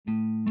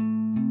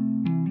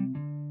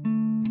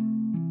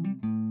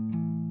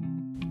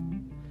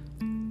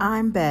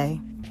I'm Bay,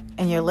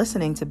 and you're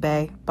listening to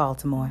Bay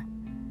Baltimore,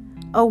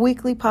 a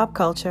weekly pop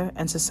culture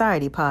and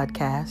society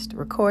podcast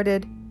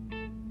recorded.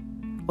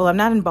 Well, I'm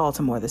not in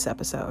Baltimore this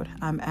episode.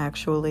 I'm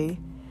actually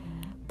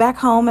back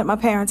home at my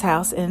parents'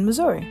 house in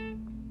Missouri.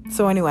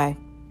 So anyway,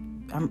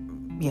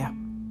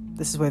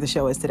 this is where the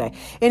show is today.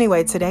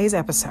 Anyway, today's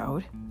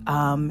episode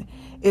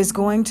is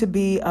going to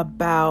be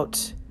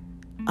about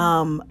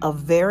a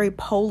very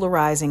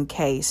polarizing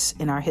case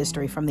in our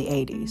history from the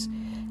 80s,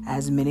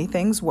 as many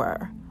things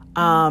were.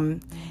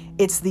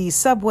 It's the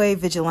Subway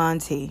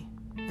Vigilante,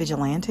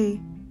 Subway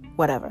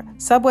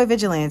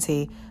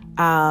Vigilante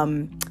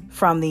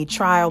from the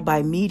Trial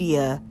by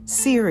Media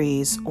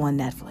series on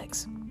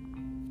Netflix.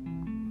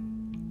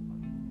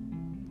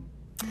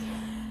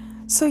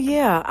 So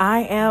yeah,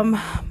 I am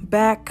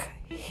back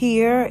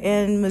here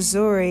in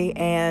Missouri,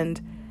 and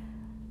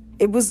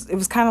it was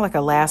kind of like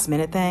a last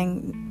minute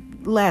thing.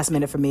 Last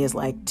minute for me is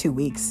like 2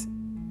 weeks,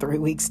 3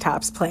 weeks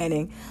tops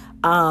planning.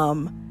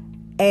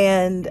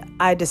 And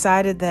I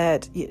decided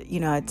that,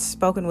 I'd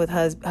spoken with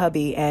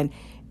hubby, and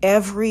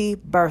every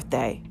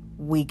birthday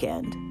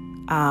weekend,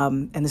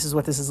 and this is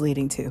what this is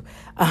leading to,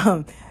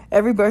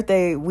 every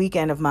birthday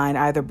weekend of mine,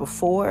 either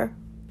before,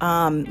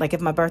 like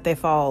if my birthday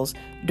falls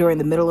during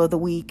the middle of the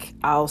week,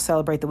 I'll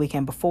celebrate the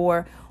weekend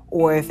before,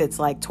 or if it's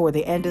like toward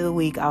the end of the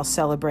week, I'll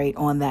celebrate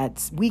on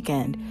that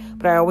weekend.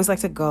 But I always like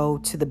to go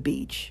to the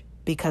beach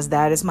because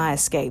that is my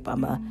escape.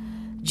 I'm a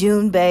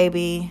June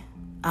baby.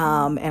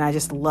 And I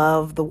just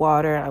love the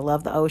water. I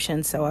love the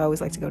ocean. So I always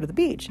like to go to the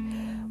beach.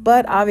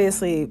 But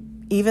obviously,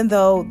 even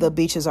though the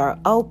beaches are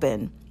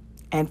open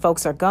and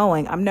folks are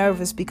going, I'm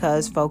nervous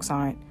because folks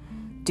aren't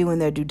doing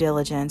their due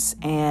diligence,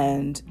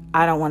 and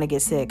I don't want to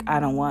get sick. I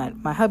don't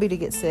want my hubby to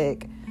get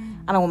sick.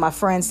 I don't want my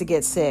friends to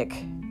get sick.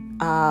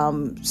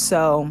 Or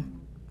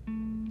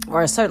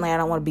certainly I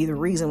don't want to be the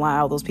reason why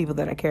all those people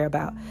that I care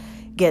about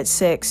get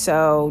sick.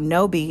 So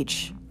no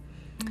beach.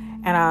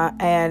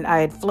 And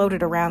I had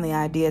floated around the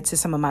idea to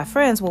some of my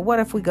friends, well,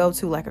 what if we go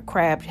to like a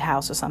crab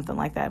house or something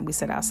like that and we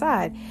sit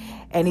outside?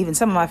 And even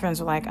some of my friends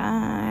were like,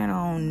 I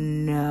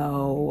don't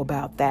know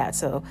about that.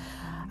 So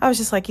I was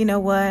just like, you know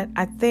what?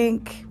 I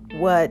think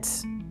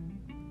what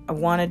I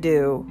want to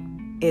do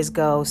is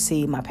go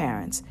see my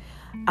parents.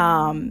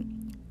 My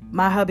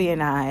hubby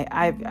and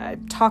I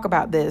talk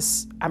about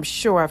this. I'm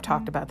sure I've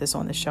talked about this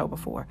on the show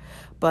before,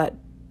 but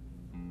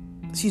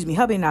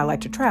hubby and I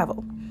like to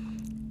travel.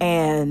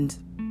 And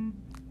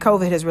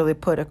COVID has really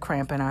put a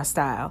cramp in our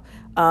style.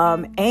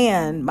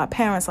 And my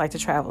parents like to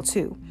travel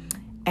too.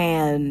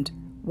 And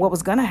what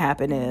was going to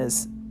happen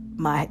is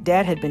my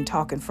dad had been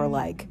talking for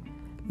like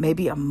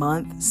maybe a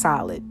month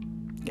solid,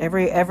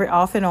 every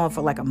off and on for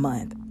like a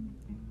month.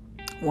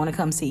 Want to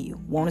come see you.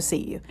 Want to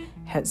see you.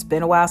 It's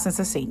been a while since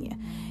I've seen you.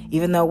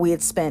 Even though we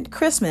had spent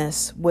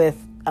Christmas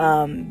with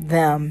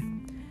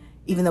them,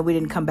 even though we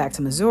didn't come back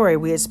to Missouri,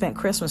 we had spent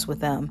Christmas with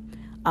them.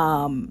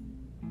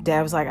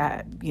 Dad was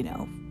like,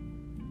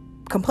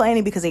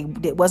 complaining because he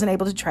wasn't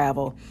able to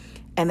travel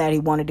and that he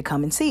wanted to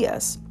come and see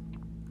us.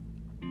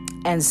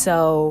 And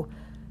so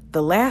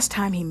the last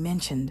time he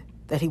mentioned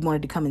that he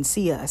wanted to come and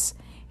see us,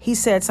 he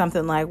said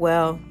something like,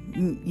 well,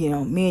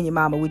 me and your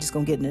mama, we're just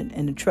going to get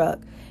in the truck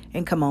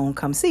and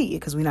come see you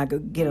because we're not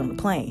going to get on the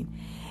plane.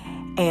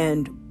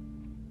 And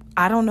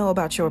I don't know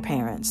about your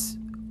parents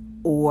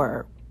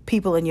or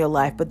people in your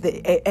life, but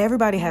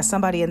everybody has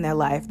somebody in their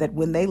life that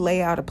when they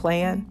lay out a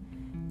plan,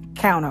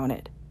 count on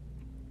it.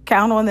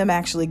 Count on them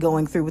actually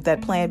going through with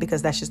that plan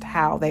because that's just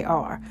how they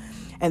are.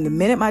 And the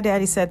minute my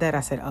daddy said that,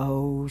 I said,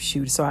 oh,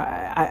 shoot. So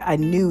I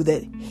knew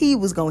that he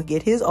was going to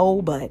get his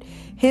old butt,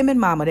 him and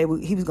mama,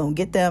 he was going to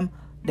get them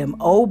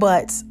old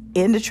butts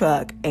in the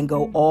truck and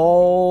go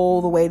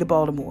all the way to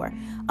Baltimore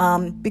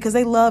because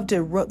they love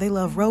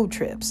road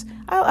trips.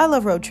 I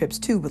love road trips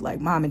too, but like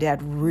mom and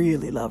dad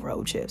really love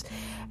road trips.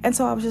 And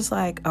so I was just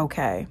like,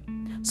 okay,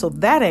 so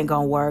that ain't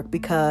going to work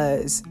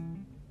because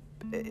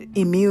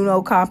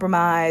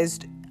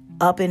immunocompromised,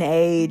 up in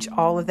age,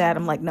 all of that.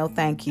 I'm like, no,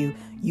 thank you.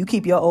 You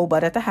keep your old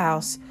butt at the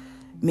house.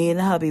 Me and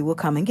the hubby will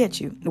come and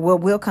get you.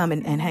 We'll come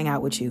and hang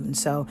out with you. And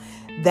so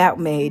that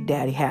made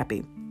daddy happy.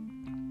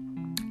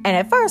 And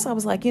at first I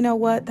was like, you know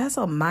what? That's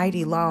a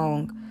mighty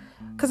long.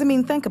 Because,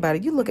 think about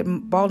it. You look at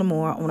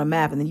Baltimore on a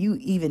map and then you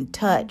even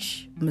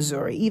touch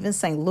Missouri, even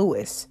St.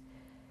 Louis.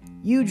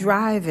 You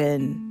drive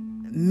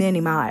in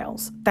many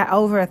miles,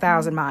 over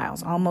 1,000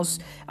 miles,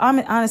 almost.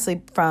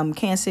 Honestly, from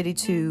Kansas City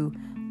to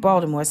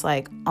Baltimore, it's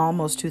like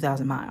almost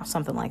 2,000 miles,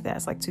 something like that.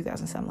 It's like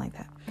 2,000, something like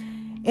that.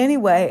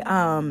 Anyway,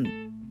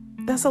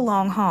 that's a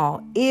long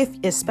haul,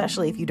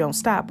 especially if you don't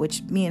stop,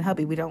 which me and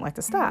hubby, we don't like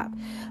to stop.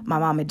 My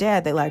mom and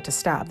dad, they like to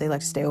stop. They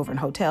like to stay over in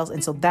hotels.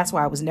 And so that's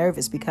why I was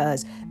nervous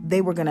because they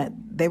were going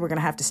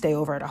to have to stay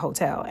over at a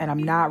hotel, and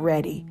I'm not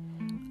ready.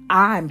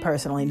 I'm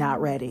personally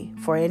not ready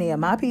for any of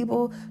my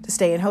people to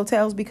stay in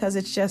hotels because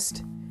it's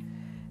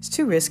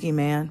too risky,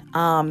 man.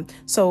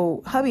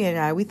 So hubby and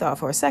I, we thought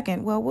for a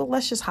second, well,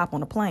 let's just hop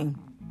on a plane.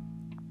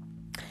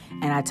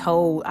 And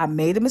I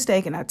made a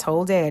mistake and I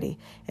told daddy,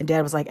 and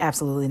dad was like,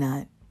 absolutely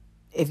not.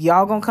 if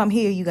y'all gonna come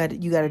here, you got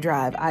to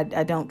drive.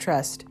 I don't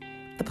trust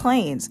the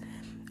planes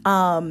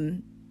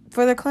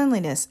for their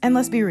cleanliness. And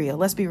let's be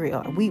real.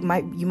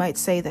 You might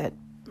say that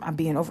I'm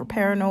being over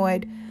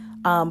paranoid,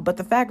 but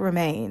the fact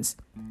remains,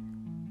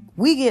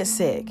 we get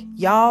sick,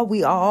 y'all.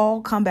 We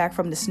all come back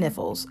from the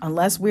sniffles,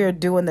 unless we're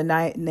doing the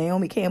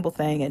Naomi Campbell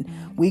thing and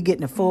we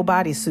getting a full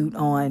body suit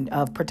on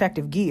of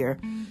protective gear,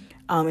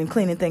 and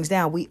cleaning things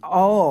down. We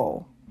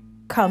all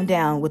come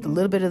down with a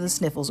little bit of the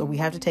sniffles, or we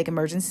have to take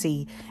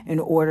emergency in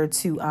order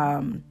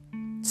to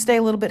stay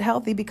a little bit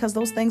healthy, because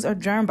those things are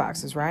germ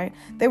boxes, right?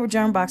 They were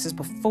germ boxes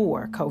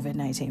before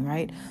COVID-19,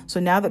 right? So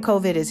now that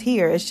COVID is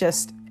here, it's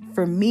just,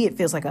 for me, it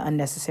feels like an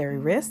unnecessary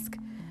risk.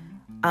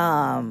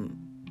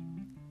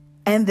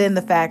 And then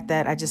the fact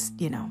that I just,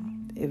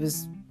 it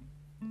was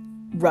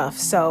rough.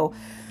 So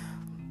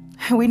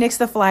we nixed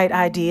the flight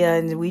idea,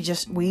 and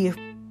we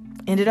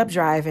ended up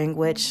driving,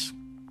 which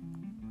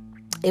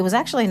it was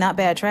actually not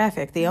bad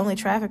traffic. The only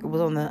traffic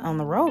was on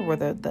the road were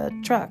the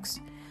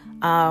trucks.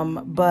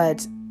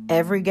 But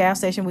every gas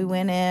station we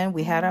went in,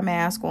 we had our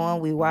mask on,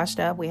 we washed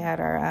up, we had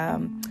our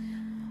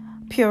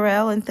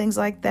Purell and things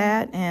like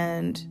that.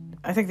 And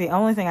I think the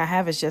only thing I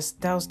have is just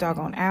those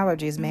doggone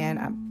allergies,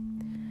 man.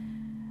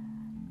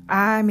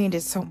 I mean,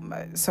 it's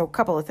so a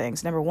couple of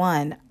things. Number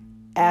one,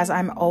 as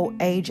I'm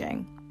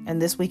aging,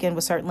 and this weekend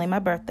was certainly my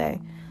birthday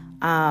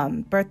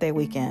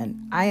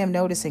weekend, I am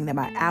noticing that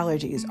my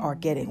allergies are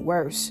getting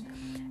worse.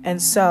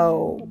 And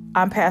so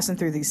I'm passing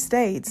through these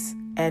states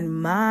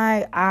and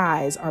my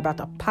eyes are about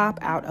to pop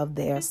out of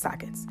their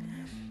sockets.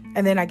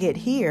 And then I get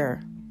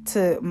here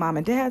to mom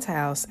and dad's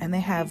house, and they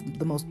have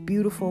the most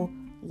beautiful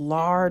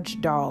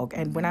large dog.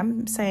 And when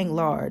I'm saying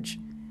large,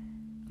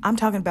 I'm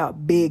talking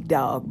about big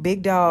dog,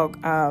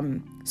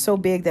 so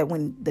big that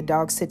when the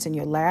dog sits in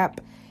your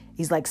lap,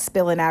 he's like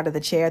spilling out of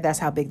the chair. That's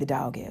how big the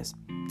dog is.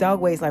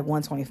 Dog weighs like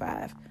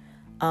 125.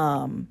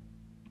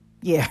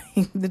 Yeah,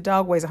 the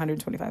dog weighs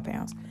 125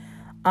 pounds.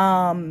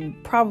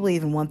 Probably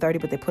even 130,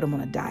 but they put him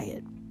on a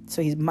diet.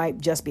 So he might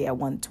just be at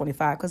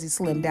 125 because he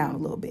slimmed down a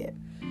little bit.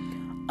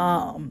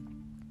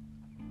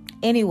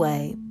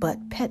 Anyway, but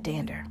pet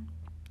dander.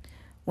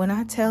 When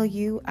I tell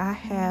you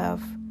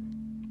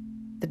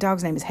the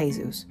dog's name is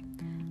Jesus.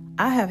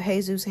 I have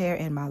Jesus hair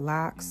in my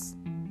locks.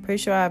 Pretty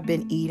sure I've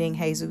been eating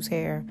Jesus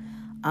hair.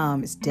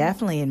 It's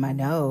definitely in my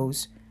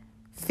nose.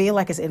 Feel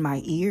like it's in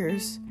my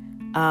ears.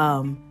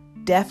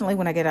 Definitely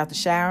when I get out the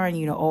shower and,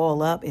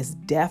 oil up, it's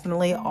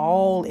definitely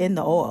all in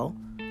the oil.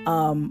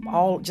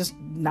 All just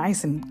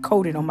nice and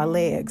coated on my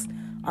legs.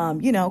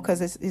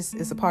 Because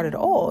it's a part of the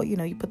oil.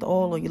 You put the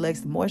oil on your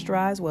legs to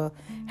moisturize. Well,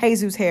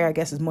 Jesus hair, I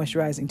guess, is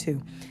moisturizing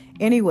too.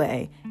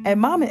 Anyway,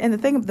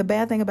 the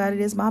bad thing about it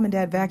is mom and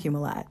dad vacuum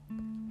a lot.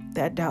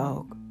 That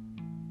dog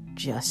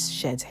just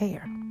sheds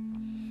hair.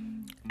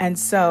 And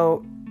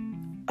so,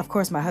 of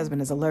course, my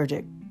husband is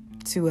allergic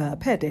to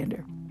pet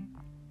dander.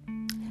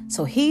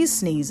 So he's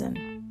sneezing.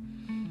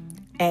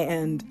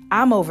 And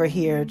I'm over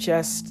here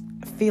just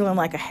feeling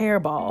like a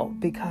hairball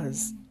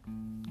because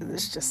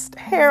there's just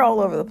hair all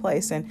over the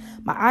place. And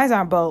my eyes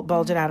aren't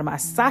bulging out of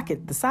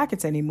the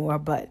sockets anymore.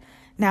 But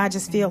now I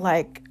just feel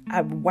like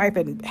I'm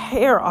wiping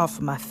hair off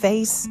of my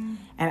face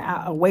and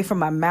away from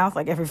my mouth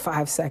like every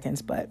 5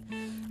 seconds. But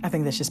I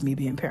think that's just me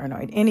being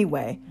paranoid.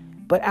 Anyway,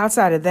 but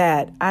outside of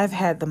that, I've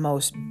had the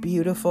most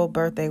beautiful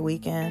birthday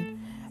weekend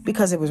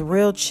because it was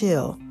real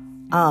chill.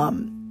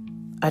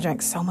 I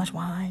drank so much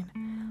wine.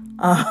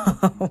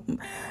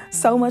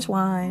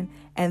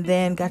 And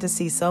then got to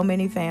see so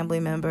many family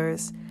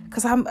members.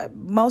 Because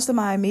most of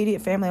my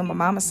immediate family on my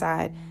mama's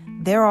side,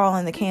 they're all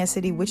in the Kansas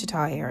City,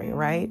 Wichita area,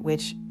 right?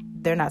 Which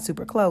they're not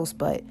super close,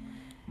 but,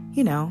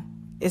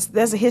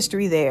 there's a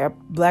history there.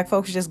 Black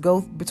folks just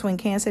go between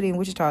Kansas City and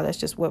Wichita. That's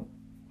just what,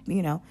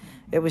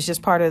 it was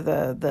just part of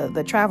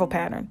the travel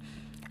pattern.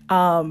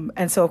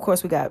 And so, of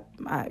course, I got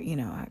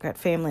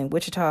family in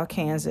Wichita,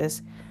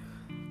 Kansas,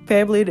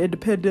 family in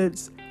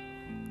Independence.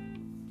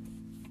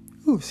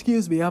 Ooh,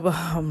 excuse me. I have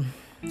a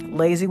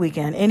lazy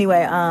weekend.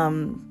 Anyway, I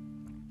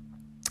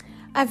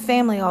have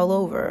family all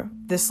over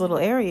this little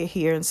area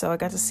here, and so I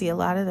got to see a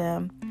lot of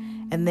them,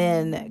 and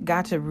then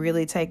got to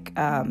really take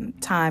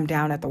time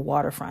down at the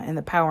waterfront in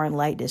the Power and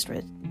Light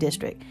district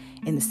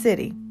in the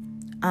city.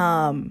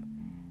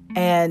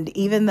 And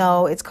even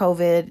though it's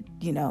COVID,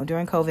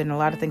 during COVID and a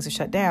lot of things are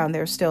shut down,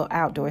 there's still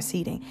outdoor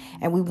seating.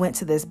 And we went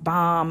to this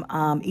bomb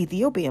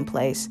Ethiopian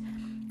place,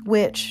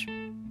 which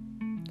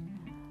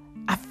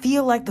I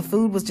feel like the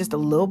food was just a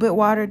little bit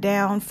watered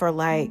down for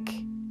like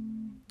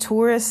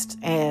tourists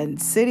and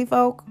city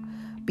folk,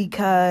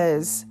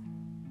 because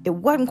it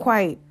wasn't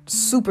quite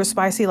super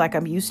spicy like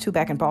I'm used to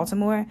back in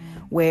Baltimore,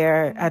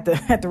 where at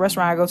the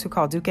restaurant I go to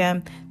called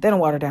Duquesne, they don't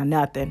water down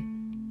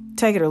nothing.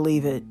 Take it or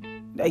leave it.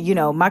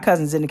 My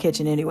cousin's in the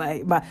kitchen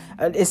anyway.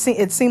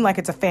 It seemed like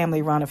it's a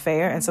family-run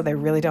affair, and so they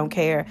really don't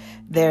care.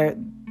 They're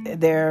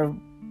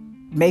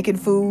making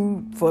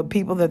food for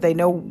people that they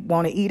know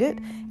want to eat it,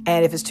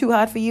 and if it's too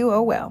hot for you,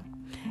 oh well.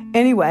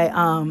 Anyway,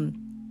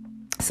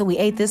 So we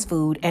ate this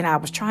food, and I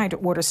was trying to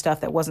order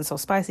stuff that wasn't so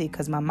spicy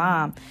because my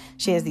mom,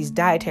 she has these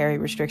dietary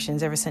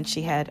restrictions ever since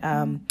she had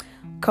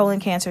colon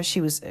cancer.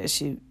 She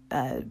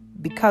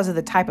because of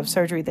the type of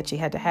surgery that she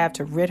had to have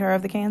to rid her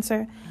of the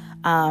cancer,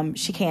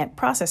 she can't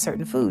process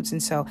certain foods.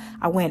 And so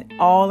I went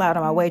all out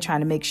of my way trying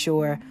to make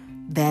sure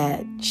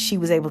that she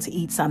was able to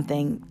eat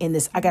something in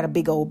this. I got a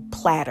big old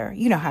platter.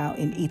 You know how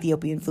in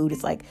Ethiopian food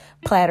it's like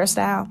platter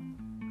style.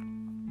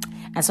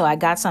 And so I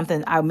got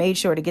something. I made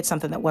sure to get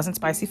something that wasn't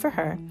spicy for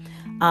her.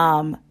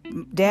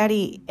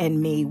 Daddy and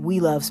me,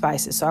 we love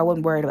spices, so I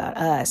wasn't worried about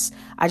us.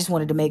 I just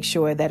wanted to make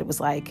sure that it was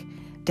like,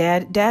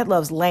 Dad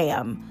loves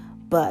lamb,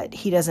 but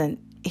he doesn't.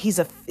 He's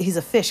a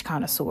fish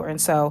connoisseur, and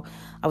so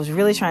I was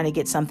really trying to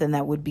get something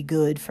that would be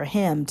good for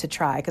him to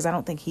try, because I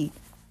don't think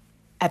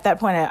at that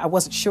point I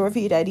wasn't sure if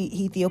he'd had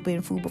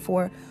Ethiopian food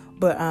before,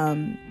 but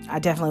I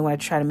definitely wanted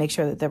to try to make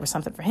sure that there was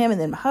something for him.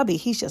 And then my hubby,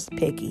 he's just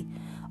picky.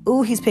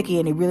 Ooh, he's picky,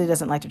 and he really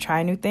doesn't like to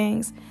try new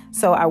things.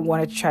 So I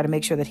wanted to try to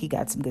make sure that he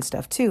got some good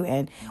stuff too.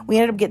 And we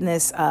ended up getting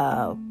this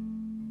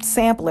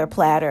sampler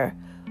platter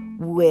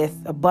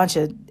with a bunch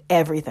of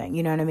everything.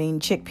 You know what I mean?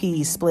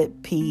 Chickpeas,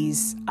 split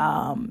peas,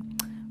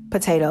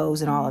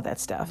 potatoes, and all of that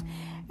stuff.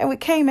 And we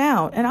came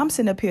out, and I'm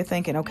sitting up here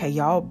thinking, okay,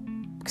 y'all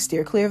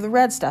steer clear of the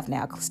red stuff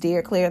now.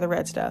 Steer clear of the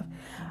red stuff.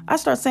 I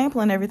start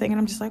sampling everything, and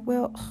I'm just like,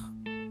 well,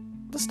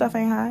 this stuff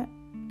ain't hot.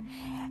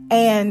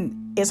 And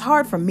it's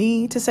hard for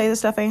me to say this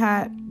stuff ain't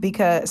hot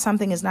because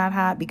something is not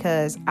hot,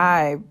 because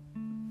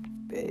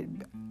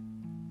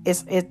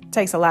it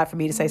takes a lot for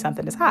me to say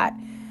something is hot.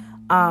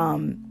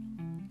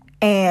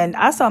 And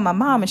I saw my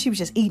mom, and she was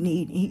just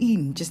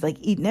eating, just like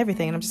eating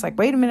everything. And I'm just like,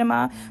 wait a minute,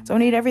 Mom,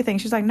 don't eat everything.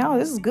 She's like, no,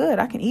 this is good.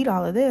 I can eat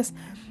all of this.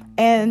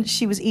 And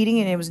she was eating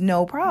it, and it was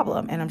no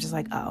problem. And I'm just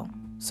like, oh,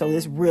 so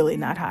it's really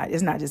not hot.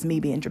 It's not just me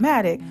being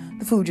dramatic.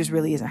 The food just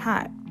really isn't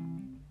hot.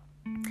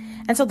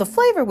 And so the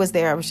flavor was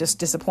there. I was just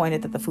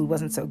disappointed that the food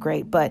wasn't so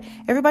great, but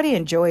everybody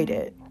enjoyed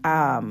it,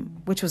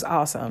 which was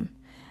awesome.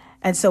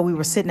 And so we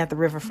were sitting at the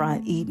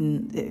riverfront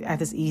eating at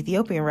this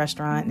Ethiopian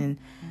restaurant. And,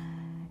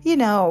 you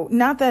know,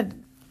 not that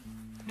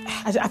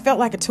I felt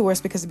like a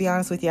tourist, because to be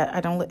honest with you,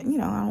 I don't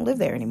live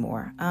there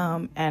anymore.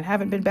 And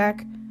haven't been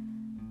back.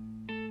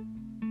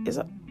 Has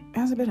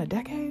it been a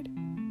decade?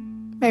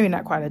 Maybe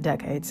not quite a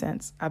decade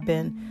since I've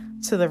been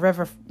to the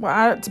river.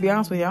 Well, to be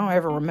honest with you, I don't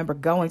ever remember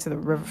going to the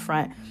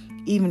riverfront,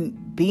 even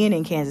being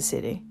in Kansas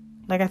City.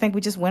 Like, I think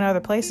we just went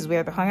other places. We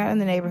either hung out in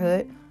the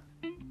neighborhood,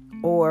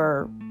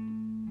 or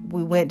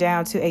we went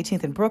down to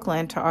 18th and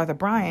Brooklyn to Arthur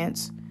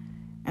Bryant's,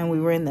 and we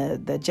were in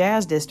the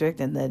Jazz District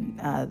and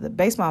the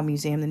baseball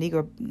museum, the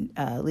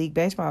Negro League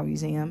Baseball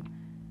Museum.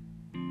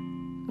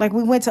 Like,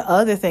 we went to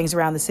other things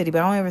around the city,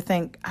 but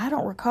I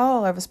don't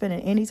recall ever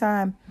spending any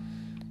time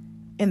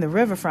in the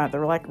riverfront,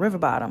 or like river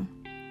bottom.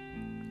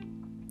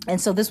 And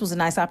so this was a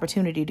nice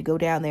opportunity to go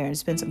down there and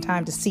spend some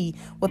time to see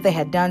what they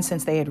had done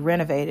since they had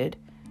renovated.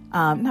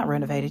 Not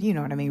renovated, you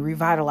know what I mean,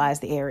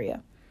 revitalized the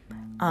area.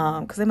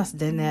 Because they must have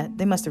done that.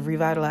 They must have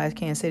revitalized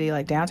Kansas City,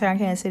 like downtown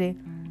Kansas City,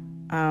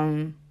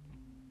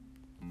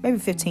 maybe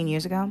 15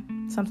 years ago,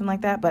 something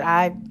like that. But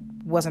I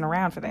wasn't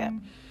around for that.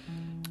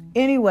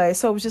 Anyway,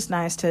 so it was just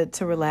nice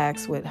to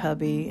relax with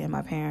hubby and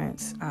my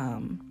parents.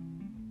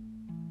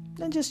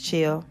 And just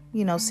chill,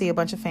 see a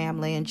bunch of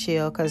family and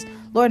chill, because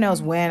Lord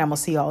knows when I'm going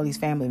to see all these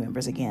family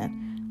members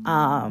again.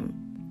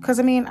 Because,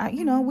 we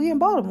in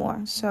Baltimore.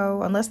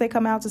 So unless they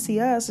come out to see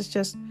us, it's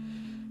just,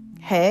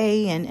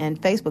 hey,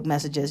 and Facebook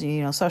messages,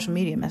 social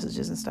media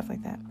messages and stuff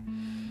like that.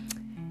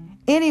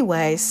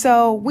 Anyway,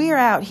 so we're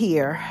out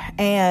here,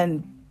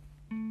 and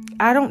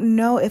I don't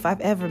know if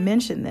I've ever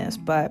mentioned this,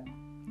 but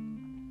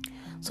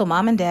so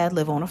Mom and Dad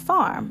live on a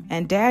farm,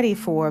 and Daddy,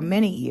 for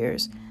many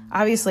years,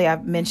 obviously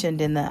I've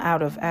mentioned in the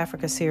Out of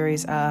Africa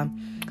series,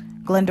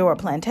 Glendora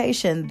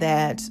Plantation,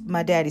 that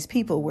my daddy's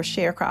people were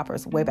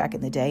sharecroppers way back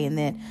in the day. And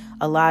then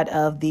a lot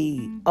of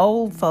the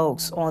old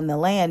folks on the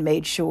land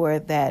made sure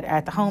that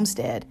at the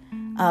homestead,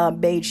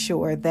 made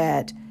sure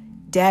that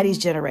Daddy's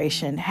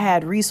generation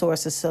had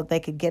resources so they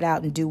could get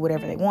out and do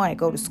whatever they wanted.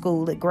 Go to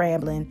school at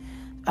Grambling,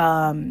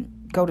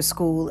 go to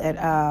school at,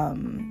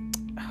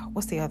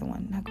 what's the other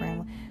one? Not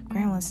Grambling.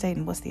 Grambling State,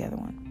 and what's the other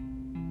one?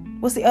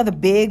 What's the other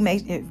big,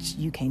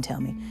 you can't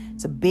tell me.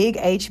 It's a big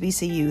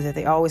HBCU that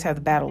they always have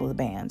the battle of the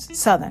bands.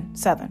 Southern.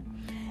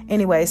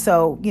 Anyway,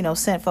 so,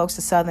 sent folks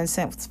to Southern,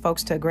 sent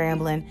folks to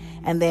Grambling.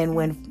 And then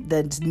when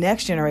the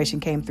next generation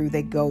came through,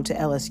 they'd go to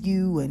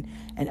LSU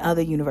and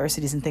other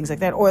universities and things like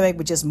that. Or they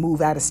would just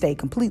move out of state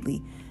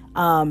completely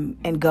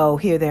and go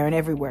here, there, and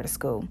everywhere to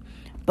school.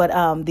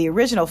 But the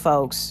original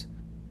folks,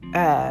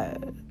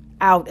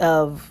 out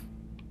of,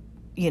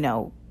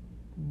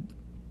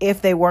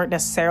 if they weren't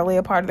necessarily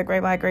a part of the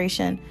Great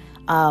Migration,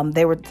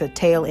 they were the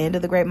tail end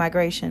of the Great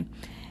Migration.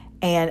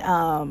 And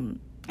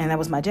that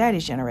was my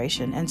daddy's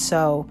generation. And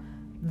so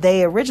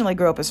they originally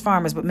grew up as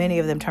farmers, but many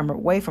of them turned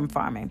away from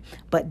farming.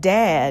 But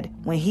Dad,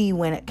 when he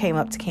came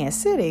up to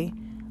Kansas City,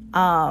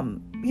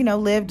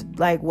 lived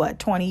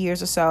 20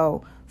 years or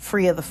so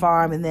free of the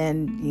farm, and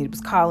then he was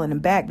calling him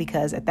back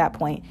because at that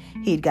point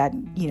he'd got,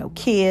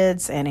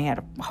 kids, and he had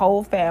a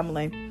whole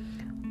family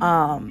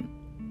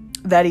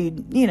that he,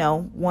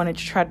 wanted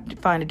to try to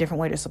find a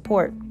different way to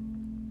support,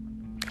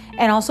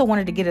 and also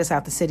wanted to get us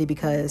out the city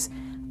because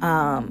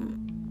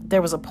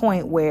there was a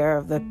point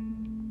where the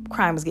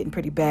crime was getting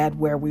pretty bad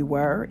where we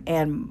were,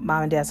 and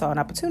Mom and Dad saw an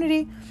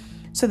opportunity,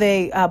 so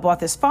they bought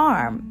this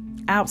farm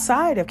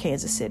outside of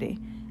Kansas City,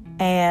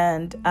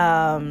 and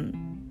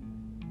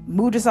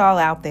moved us all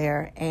out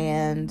there,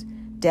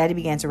 and Daddy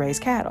began to raise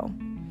cattle.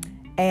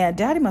 And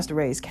Daddy must have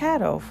raised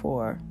cattle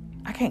for,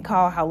 I can't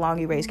call how long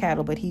he raised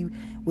cattle, but he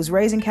was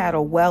raising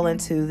cattle well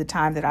into the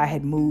time that I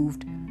had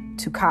moved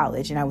to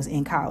college and I was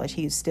in college.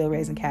 He was still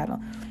raising cattle.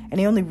 And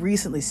he only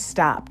recently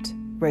stopped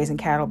raising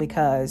cattle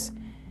because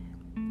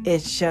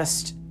it's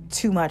just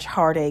too much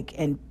heartache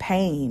and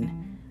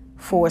pain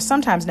for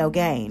sometimes no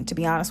gain, to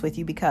be honest with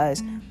you,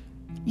 because,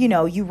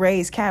 you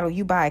raise cattle,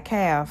 you buy a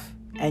calf,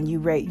 and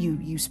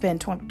you spend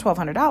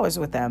 $1,200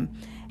 with them,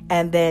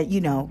 and then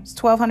it's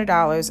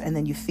 $1,200, and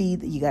then you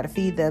got to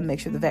feed them, make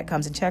sure the vet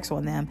comes and checks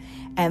on them,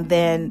 and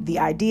then the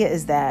idea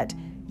is that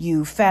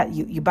you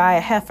buy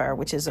a heifer,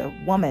 which is a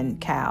woman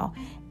cow,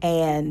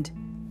 and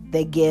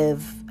they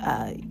give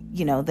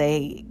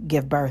they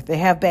give birth, they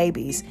have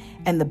babies,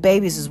 and the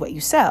babies is what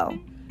you sell,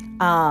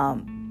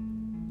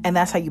 and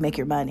that's how you make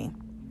your money.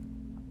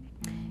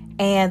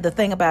 And the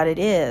thing about it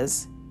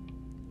is,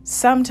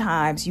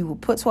 sometimes you will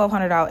put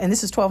 $1,200, and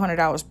this is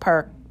 $1,200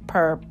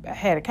 per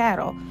head of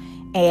cattle,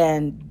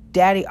 and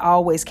Daddy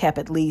always kept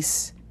at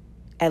least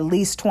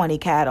 20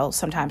 cattle,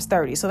 sometimes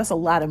 30. So that's a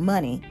lot of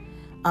money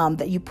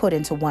that you put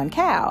into one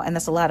cow, and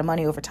that's a lot of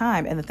money over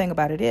time. And the thing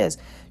about it is,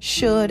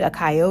 should a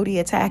coyote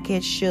attack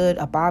it, should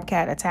a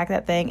bobcat attack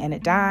that thing and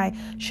it die,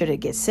 should it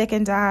get sick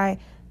and die,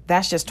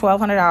 that's just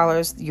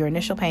 $1,200, your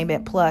initial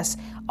payment plus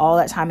all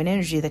that time and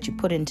energy that you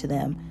put into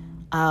them,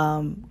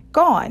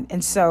 gone.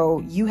 And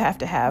so you have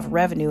to have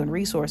revenue and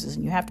resources,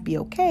 and you have to be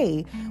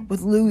okay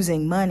with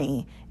losing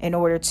money in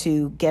order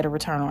to get a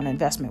return on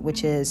investment,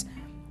 which is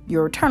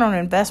your return on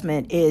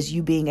investment is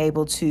you being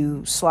able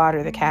to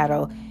slaughter the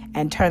cattle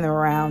and turn them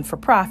around for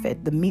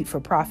profit, the meat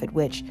for profit,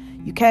 which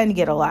you can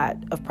get a lot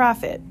of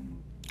profit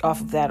off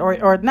of that,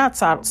 or not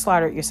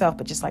slaughter it yourself,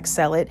 but just like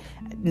sell it,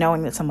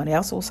 knowing that someone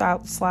else will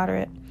slaughter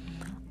it.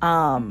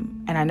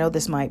 And I know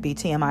this might be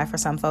TMI for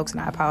some folks,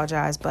 and I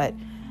apologize, but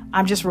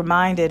I'm just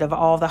reminded of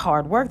all the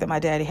hard work that my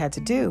daddy had to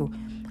do.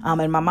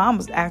 And my mom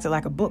was acting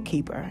like a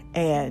bookkeeper,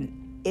 and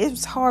it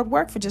was hard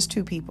work for just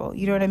two people.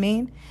 You know what I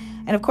mean?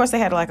 And of course they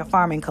had like a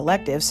farming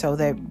collective. So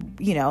that,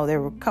 there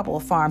were a couple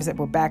of farms that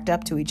were backed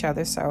up to each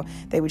other. So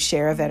they would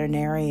share a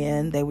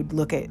veterinarian. They would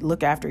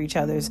look after each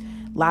other's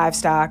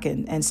livestock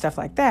and stuff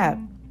like that.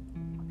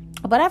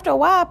 But after a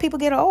while, people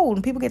get old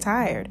and people get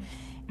tired,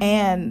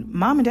 and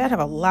Mom and Dad have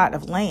a lot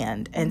of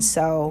land. And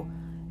so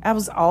that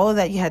was all of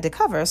that you had to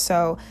cover.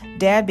 So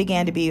Dad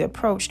began to be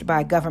approached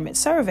by government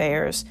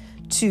surveyors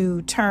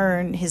to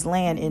turn his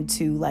land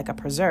into like a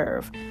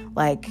preserve.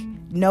 Like,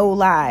 no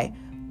lie,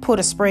 put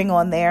a spring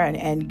on there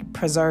and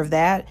preserve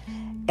that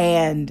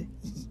and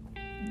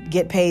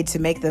get paid to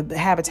make the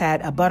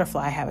habitat a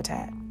butterfly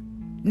habitat.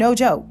 No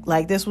joke.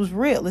 Like, this was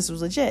real. This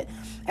was legit.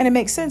 And it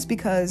makes sense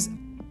because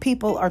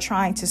people are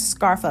trying to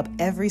scarf up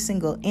every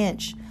single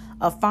inch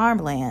of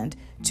farmland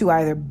to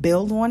either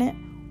build on it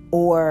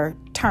or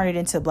turn it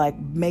into like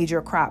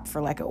major crop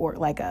for like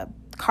a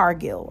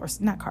Cargill, or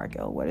not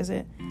Cargill, what is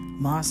it?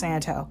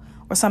 Monsanto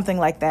or something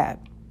like that.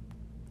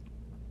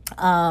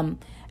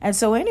 And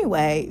so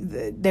anyway,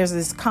 there's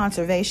this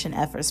conservation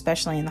effort,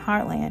 especially in the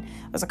heartland.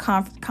 There's a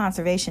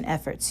conservation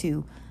effort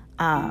to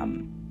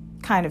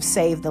kind of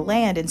save the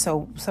land. And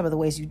so some of the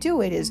ways you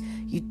do it is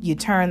you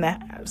turn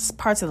the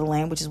parts of the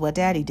land, which is what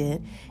Daddy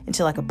did,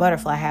 into like a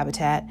butterfly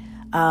habitat.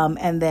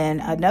 And then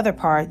another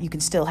part, you can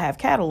still have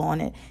cattle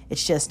on it.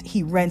 It's just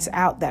he rents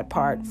out that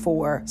part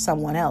for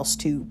someone else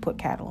to put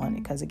cattle on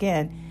it. Because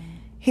again,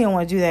 he don't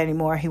want to do that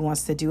anymore. He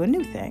wants to do a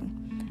new thing.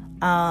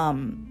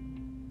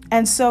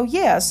 And so,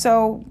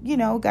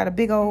 got a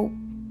big old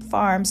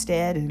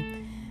farmstead,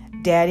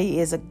 and Daddy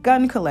is a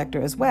gun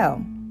collector as well.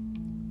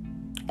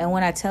 And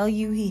when I tell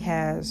you he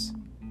has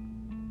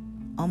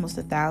almost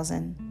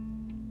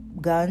 1,000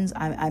 guns,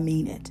 I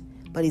mean it.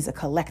 But he's a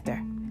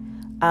collector.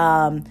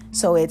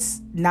 So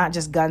it's not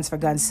just guns for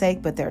guns'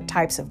 sake, but there are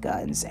types of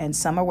guns, and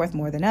some are worth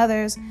more than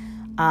others.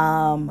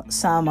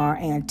 Some are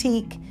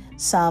antique.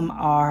 Some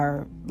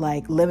are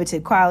like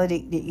limited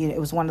quality. It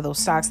was one of those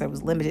stocks that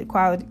was limited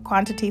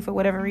quantity for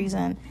whatever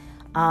reason.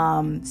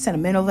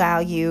 Sentimental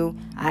value.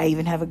 I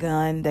even have a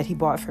gun that he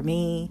bought for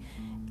me.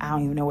 I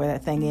don't even know where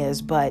that thing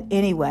is. But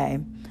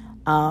anyway,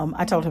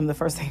 I told him the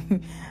first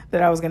thing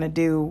that I was going to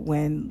do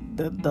when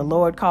the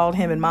Lord called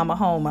him and Mama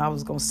home, I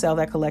was going to sell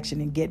that collection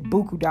and get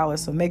buku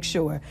dollars. So make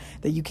sure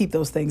that you keep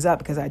those things up,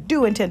 because I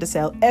do intend to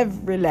sell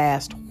every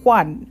last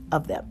one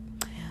of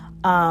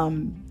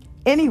them.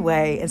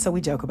 Anyway, and so we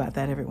joke about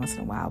that every once in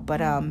a while. But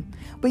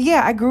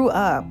yeah, I grew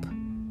up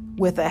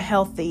with a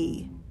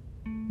healthy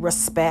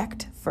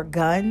respect for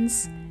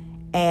guns,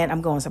 and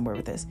I'm going somewhere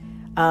with this.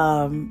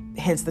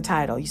 Hence the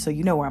title. So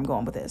you know where I'm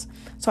going with this.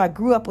 So I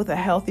grew up with a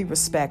healthy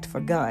respect for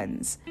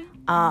guns,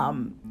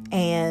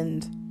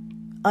 and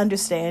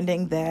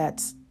understanding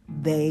that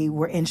they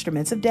were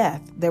instruments of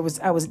death.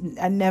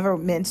 I never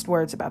minced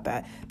words about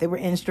that. They were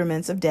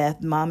instruments of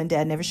death. Mom and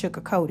dad never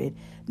sugarcoated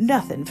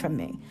nothing from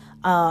me.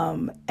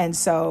 And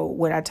so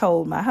when I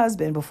told my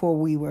husband before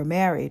we were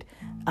married,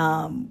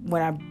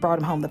 when I brought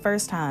him home the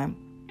first time,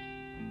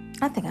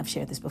 I think I've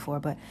shared this before,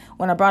 but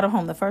when I brought him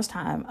home the first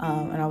time,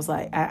 and I was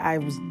like, I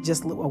was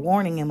just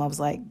warning him. I was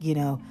like,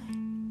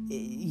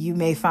 you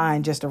may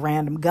find just a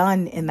random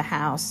gun in the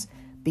house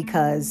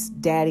because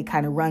daddy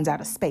kind of runs out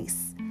of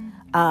space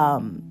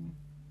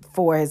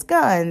for his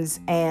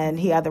guns, and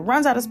he either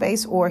runs out of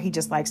space or he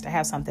just likes to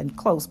have something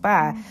close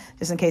by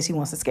just in case he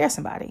wants to scare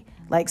somebody.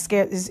 In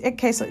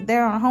case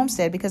they're on a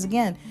homestead, because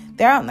again,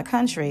 they're out in the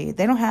country.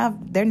 They don't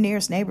have their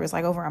nearest neighbors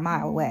like over a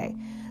mile away.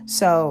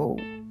 So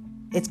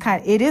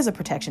it is a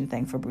protection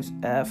thing for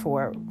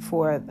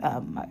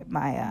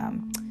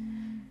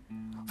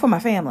my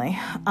family.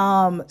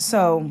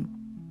 So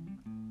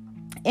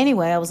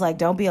anyway, I was like,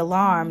 don't be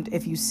alarmed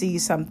if you see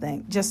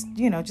something. Just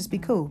be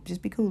cool.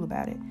 Just be cool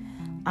about it.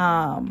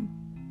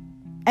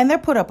 And they're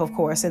put up, of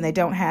course, and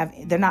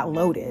they're not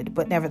loaded,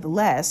 but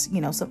nevertheless,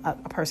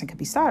 a person could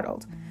be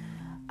startled.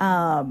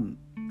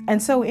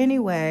 And so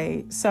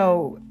anyway,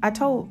 I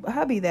told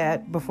hubby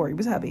that before he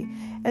was hubby,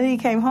 and then he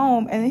came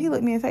home and then he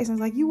looked me in the face and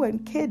was like, you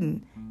wasn't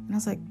kidding. And I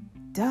was like,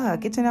 duh,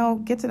 get to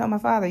know my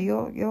father.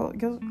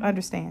 You'll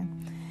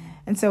understand.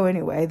 And so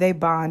anyway, they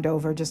bond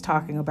over just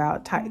talking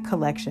about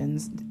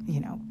collections,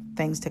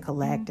 things to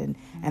collect and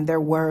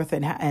their worth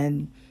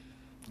and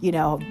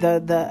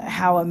the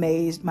how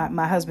amazed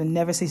my husband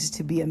never ceases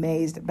to be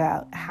amazed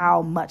about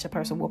how much a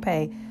person will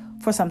pay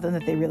for something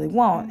that they really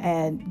want,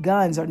 and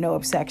guns are no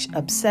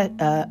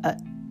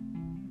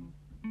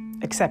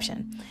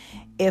exception.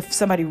 If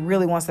somebody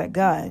really wants that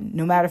gun,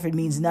 no matter if it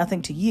means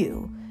nothing to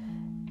you,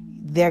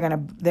 they're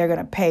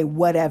gonna pay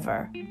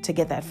whatever to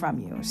get that from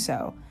you.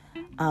 So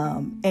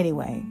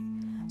anyway,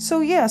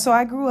 so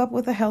I grew up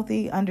with a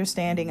healthy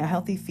understanding, a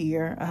healthy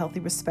fear, a healthy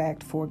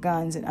respect for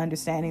guns, and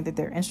understanding that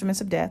they're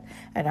instruments of death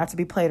and not to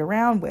be played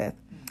around with.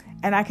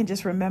 And I can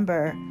just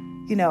remember,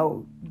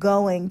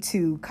 going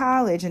to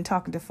college and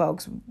talking to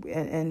folks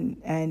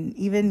and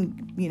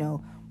even,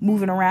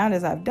 moving around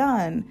as I've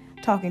done,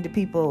 talking to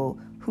people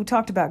who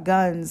talked about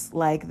guns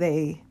like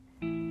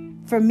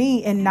for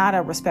me, in not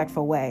a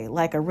respectful way,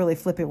 like a really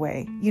flippant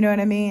way. You know what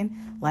I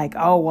mean? Like,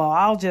 oh, well,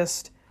 I'll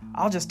just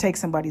take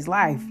somebody's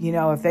life.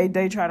 If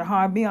they try to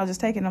harm me, I'll just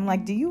take it. And I'm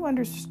like, do you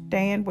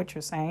understand what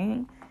you're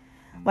saying?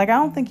 Like, I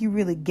don't think you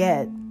really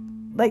get,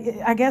 like,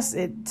 I guess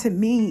to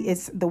me,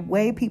 it's the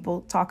way people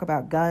talk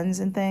about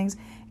guns and things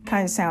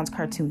kind of sounds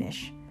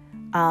cartoonish.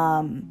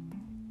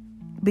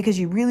 Because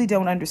you really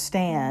don't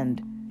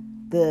understand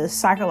the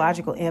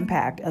psychological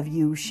impact of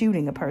you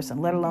shooting a person,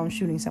 let alone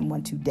shooting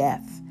someone to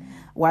death,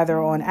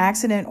 whether on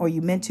accident or you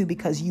meant to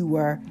because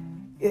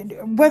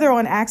whether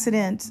on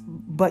accident,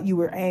 but you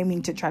were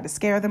aiming to try to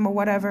scare them or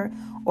whatever,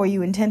 or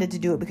you intended to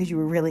do it because you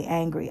were really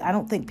angry. I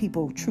don't think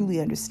people truly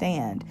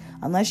understand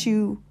unless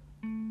you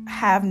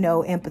have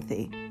no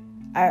empathy.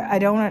 I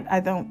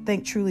don't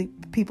think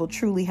people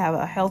truly have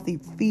a healthy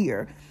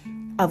fear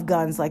of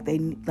guns like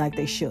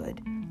they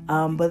should.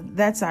 But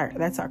that's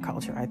our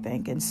culture, I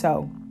think. And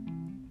so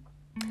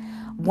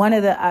one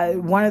of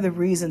the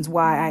reasons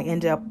why I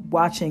ended up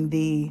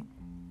watching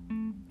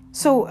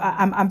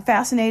I'm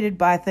fascinated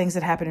by things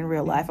that happen in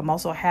real life. I'm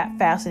also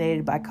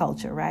fascinated by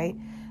culture, right?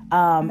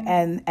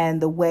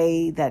 And the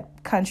way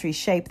that countries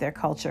shape their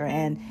culture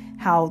and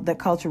how the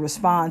culture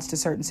responds to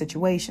certain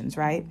situations,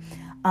 right?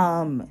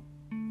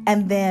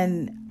 And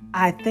then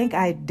I think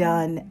I'd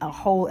done a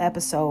whole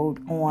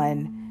episode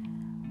on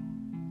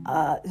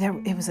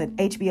it was an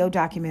HBO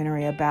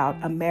documentary about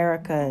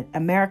America.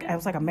 It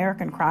was like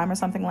American Crime or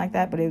something like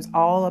that, but it was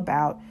all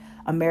about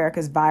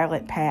America's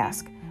violent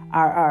past,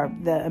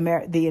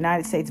 the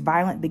United States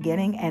violent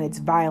beginning and its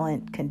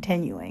violent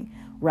continuing,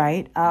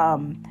 right?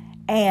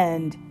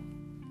 And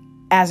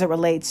as it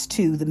relates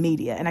to the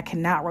media, and I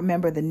cannot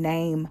remember the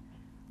name.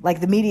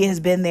 Like, the media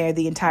has been there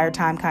the entire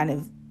time, kind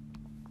of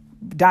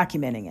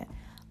documenting it.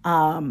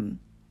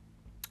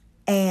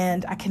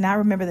 And I cannot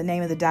remember the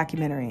name of the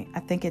documentary. I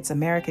think it's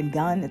American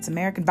Gun. It's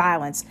American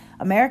Violence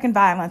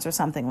or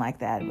something like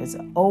that. It was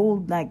an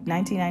old,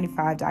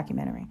 1995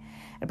 documentary.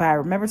 But I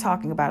remember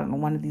talking about it in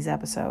one of these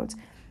episodes.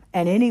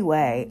 And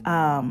anyway,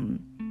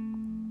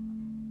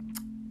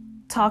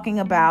 talking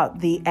about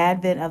the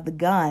advent of the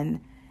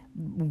gun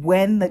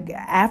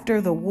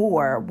after the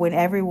war, when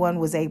everyone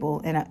was able,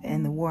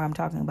 in the war I'm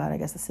talking about, I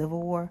guess the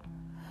Civil War.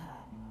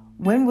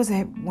 When was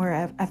it?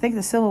 I think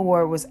the Civil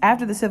War was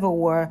after the Civil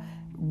War.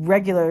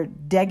 Regular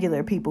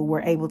people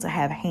were able to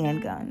have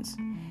handguns,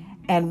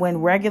 and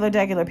when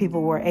regular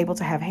people were able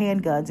to have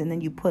handguns, and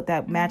then you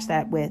match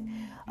that with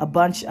a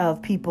bunch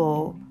of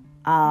people,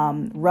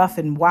 rough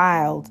and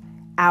wild,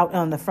 out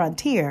on the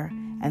frontier,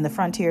 and the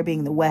frontier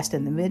being the West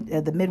and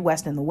the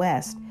Midwest and the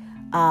West,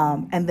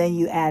 and then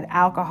you add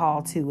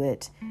alcohol to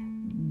it,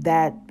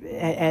 that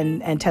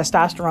and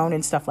testosterone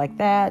and stuff like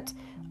that,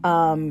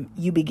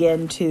 you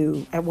begin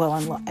to,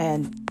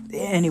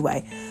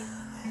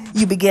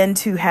 you begin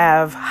to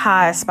have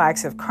high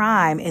spikes of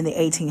crime in the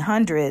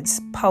 1800s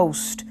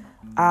post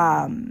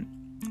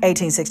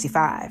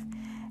 1865.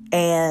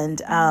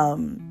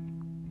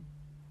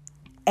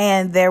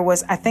 And there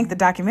was, I think the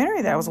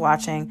documentary that I was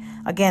watching,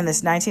 again,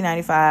 this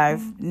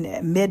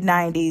 1995,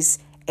 mid-90s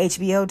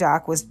HBO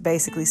doc was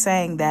basically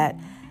saying that,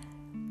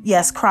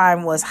 yes,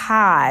 crime was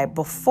high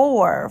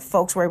before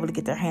folks were able to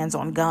get their hands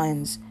on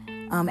guns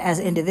as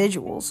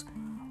individuals.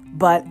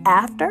 But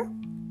after,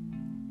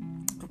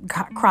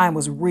 crime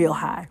was real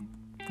high.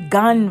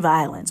 Gun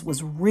violence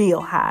was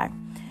real high.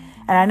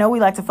 And I know we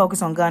like to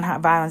focus on gun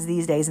violence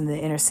these days in the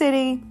inner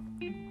city.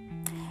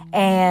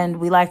 And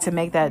we like to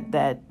make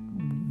that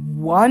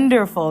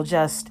wonderful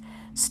just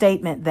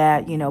statement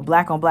that,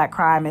 black on black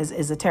crime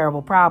is a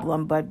terrible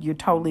problem. But you're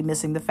totally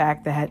missing the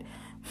fact that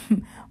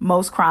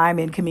most crime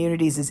in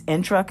communities is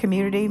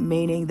intra-community,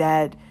 meaning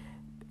that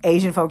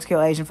Asian folks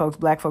kill Asian folks,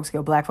 black folks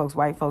kill black folks,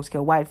 white folks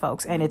kill white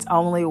folks. And it's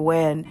only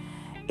when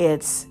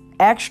it's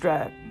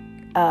extra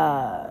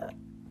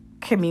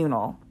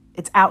communal,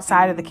 it's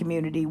outside of the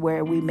community,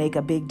 where we make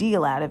a big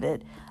deal out of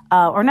it,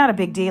 or not a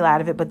big deal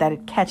out of it, but that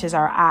it catches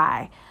our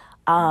eye.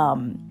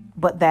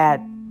 But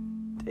that,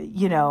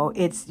 you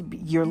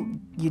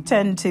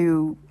tend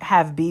to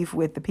have beef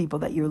with the people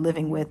that you're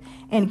living with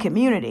in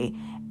community,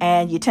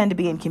 and you tend to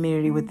be in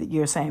community with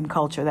your same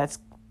culture. That's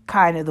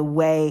kind of the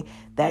way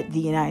that the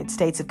United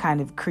States have kind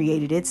of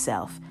created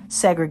itself,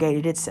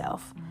 segregated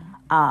itself.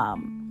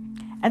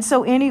 And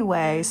so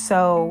anyway,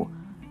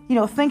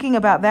 thinking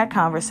about that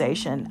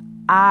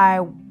conversation,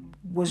 I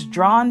was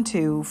drawn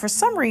to, for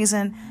some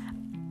reason,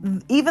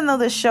 even though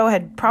this show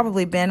had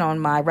probably been on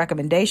my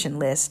recommendation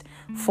list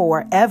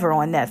forever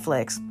on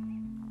Netflix,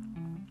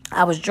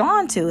 I was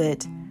drawn to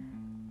it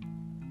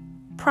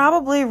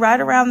probably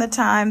right around the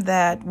time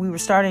that we were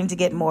starting to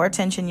get more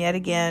attention yet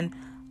again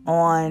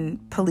on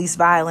police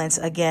violence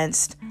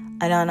against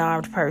an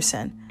unarmed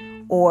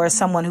person or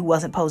someone who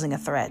wasn't posing a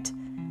threat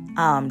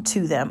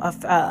to them,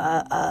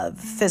 a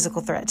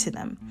physical threat to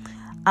them.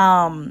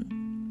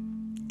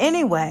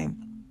 Anyway,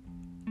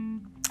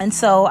 and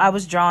so I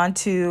was drawn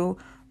to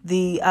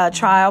the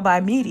Trial by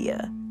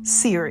Media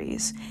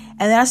series.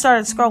 And then I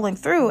started scrolling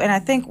through, and I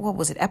think,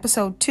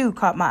 episode 2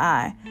 caught my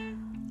eye.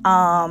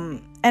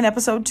 And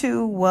episode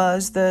 2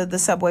 was the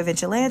Subway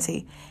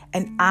Vigilante.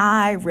 And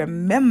I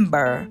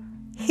remember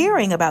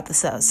hearing about the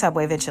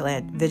Subway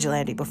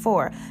Vigilante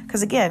before.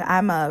 Because again,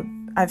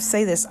 I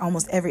say this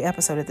almost every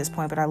episode at this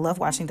point, but I love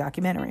watching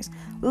documentaries.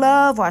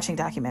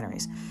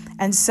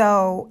 And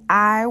so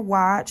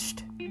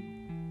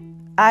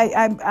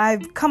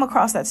I've come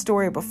across that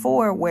story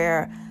before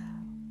where,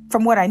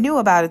 from what I knew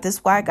about it,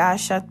 this white guy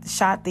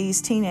shot these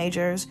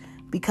teenagers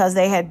because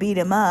they had beat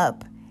him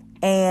up,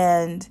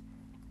 and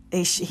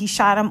he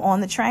shot them on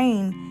the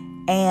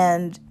train,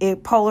 and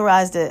it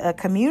polarized a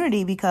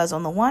community because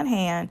on the one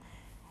hand,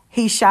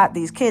 he shot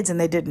these kids and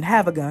they didn't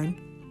have a gun.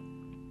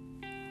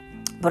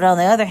 But on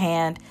the other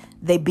hand,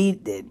 they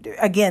beat,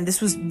 again,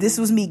 this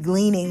was me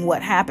gleaning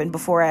what happened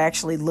before I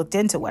actually looked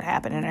into what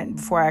happened and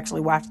before I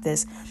actually watched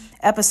this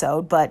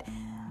episode. But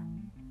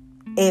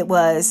it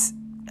was,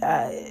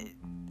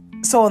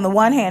 so on the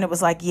one hand, it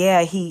was like,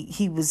 yeah,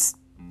 he was,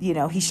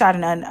 he shot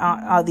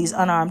these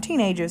unarmed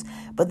teenagers.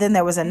 But then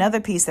there was another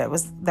piece that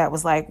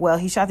was like, well,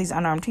 he shot these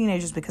unarmed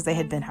teenagers because they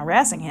had been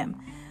harassing him.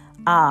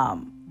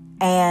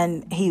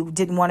 And he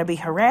didn't want to be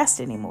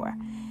harassed anymore.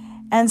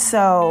 And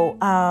so,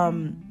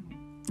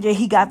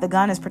 he got the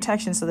gun as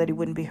protection so that he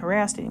wouldn't be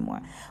harassed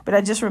anymore. But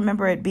I just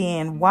remember it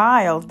being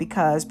wild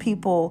because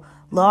people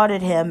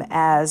lauded him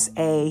as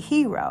a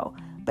hero,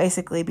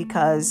 basically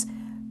because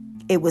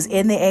it was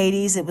in the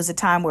 80s. It was a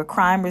time where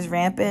crime was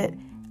rampant,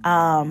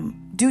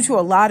 due to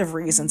a lot of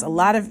reasons, a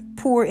lot of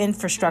poor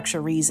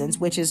infrastructure reasons,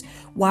 which is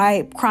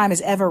why crime is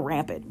ever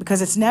rampant,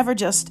 because it's never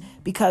just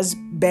because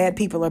bad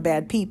people are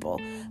bad people,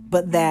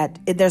 but that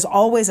there's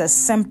always a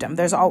symptom.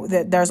 There's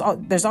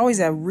always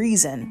a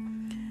reason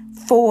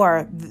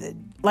for,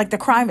 like, the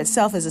crime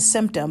itself is a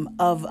symptom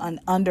of an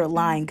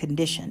underlying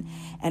condition.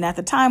 And at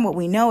the time, what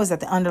we know is that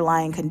the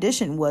underlying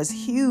condition was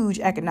huge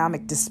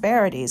economic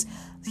disparities,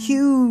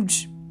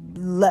 huge,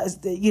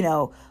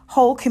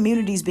 whole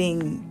communities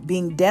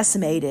being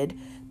decimated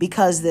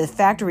because the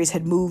factories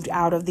had moved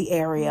out of the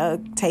area,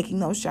 taking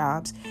those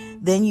jobs.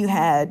 Then you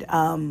had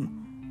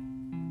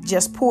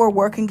just poor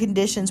working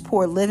conditions,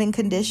 poor living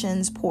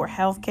conditions, poor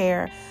health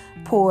care,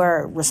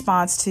 poor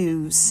response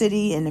to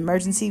city and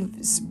emergency,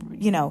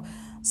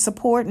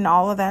 support and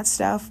all of that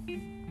stuff.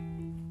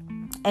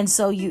 And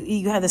so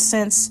you had a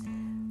sense,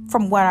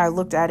 from what I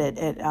looked at it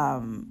at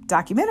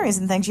documentaries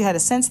and things, you had a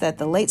sense that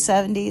the late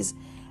 70s,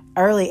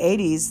 early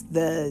 80s,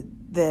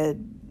 the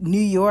New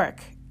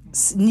York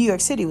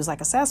City was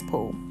like a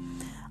cesspool.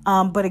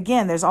 But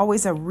again, there's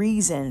always a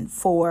reason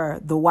for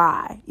the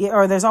why,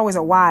 or there's always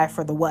a why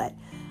for the what.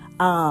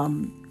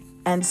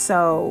 And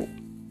so,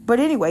 but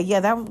anyway,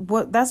 yeah,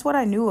 that's what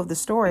I knew of the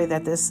story,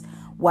 that this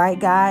white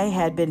guy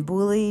had been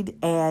bullied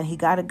and he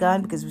got a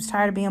gun because he was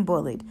tired of being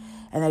bullied,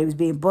 and that he was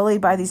being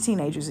bullied by these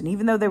teenagers. And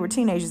even though they were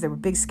teenagers, they were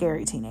big,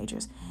 scary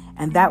teenagers.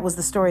 And that was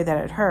the story that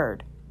I'd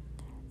heard.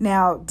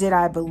 Now, did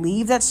I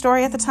believe that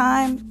story at the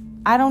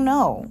time? I don't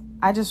know.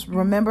 I just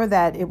remember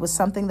that it was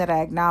something that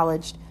I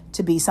acknowledged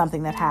to be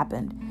something that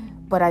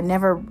happened. But I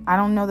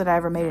don't know that I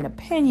ever made an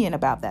opinion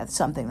about that,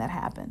 something that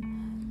happened.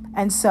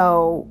 And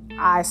so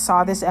I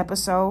saw this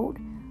episode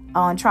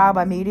on Trial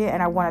by Media,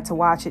 and I wanted to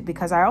watch it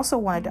because I also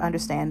wanted to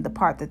understand the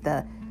part that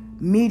the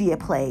media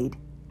played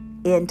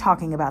in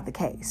talking about the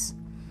case.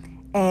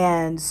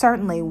 And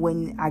certainly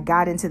when I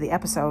got into the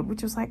episode,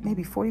 which was like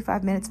maybe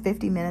 45 minutes,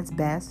 50 minutes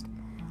best,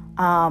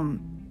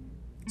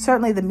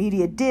 certainly the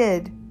media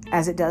did,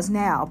 as it does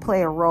now,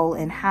 play a role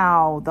in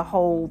how the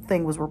whole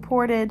thing was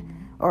reported,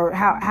 or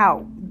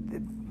how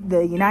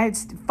the United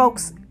States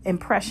folks'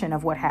 impression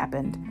of what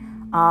happened,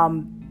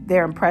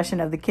 their impression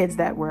of the kids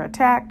that were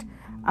attacked,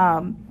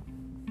 and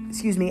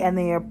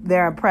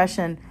their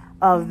impression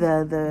of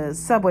the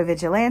subway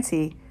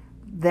vigilante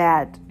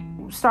that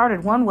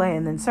started one way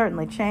and then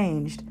certainly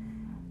changed,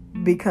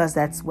 because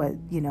that's what,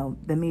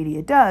 the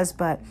media does.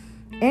 But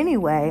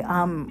anyway,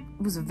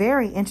 it was a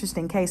very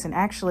interesting case, and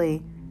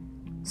actually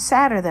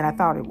sadder than I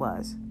thought it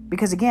was,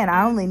 because again,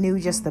 I only knew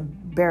just the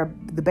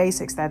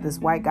basics, that this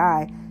white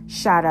guy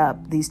shot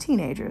up these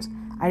teenagers.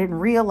 I didn't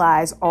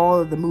realize all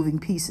of the moving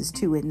pieces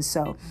to it. And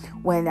so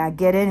when I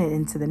get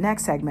into the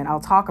next segment, I'll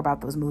talk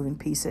about those moving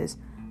pieces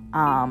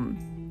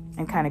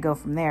and kind of go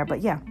from there.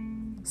 But yeah,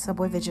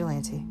 Subway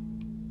Vigilante.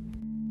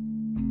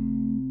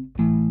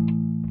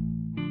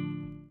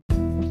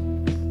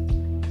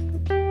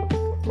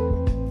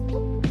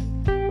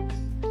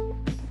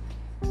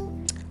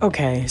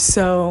 Okay,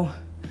 so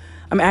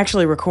I'm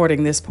actually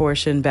recording this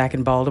portion back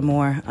in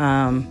Baltimore.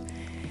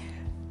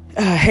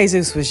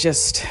 Jesus was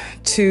just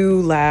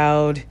too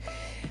loud.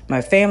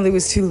 My family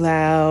was too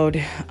loud.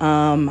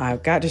 I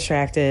got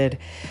distracted.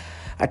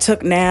 I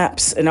took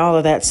naps and all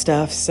of that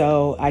stuff.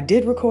 So I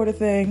did record a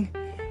thing,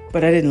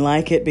 but I didn't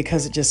like it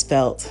because it just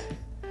felt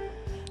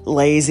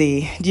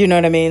lazy. Do you know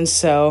what I mean?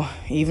 So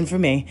even for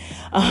me.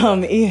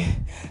 I'm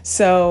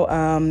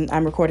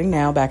recording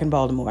now back in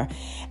Baltimore.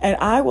 And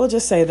I will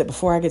just say that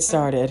before I get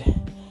started,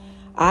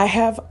 I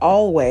have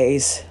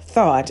always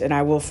thought, and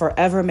I will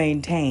forever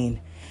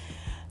maintain,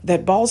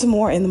 that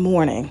Baltimore in the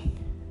morning,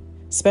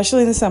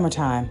 especially in the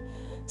summertime,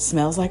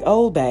 smells like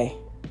Old Bay.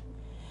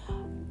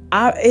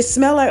 It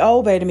smells like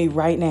Old Bay to me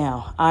right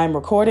now. I'm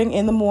recording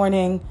in the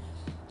morning,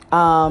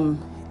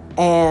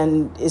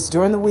 and it's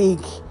during the week,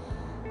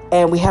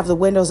 and we have the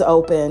windows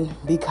open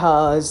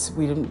because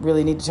we didn't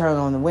really need to turn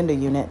on the window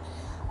unit,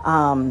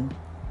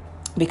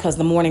 because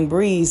the morning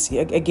breeze,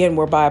 again,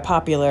 we're by a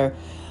popular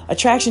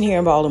attraction here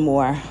in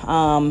Baltimore,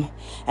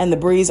 and the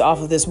breeze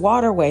off of this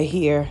waterway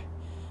here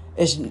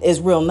is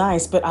real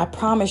nice, but I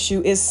promise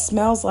you, it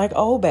smells like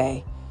Old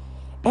Bay,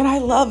 and I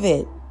love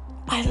it.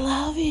 I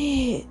love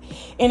it.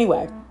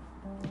 Anyway,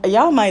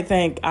 y'all might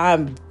think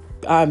I'm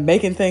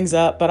making things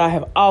up, but I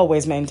have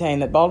always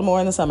maintained that Baltimore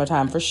in the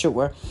summertime, for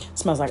sure,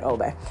 smells like Old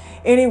Bay.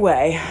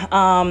 Anyway,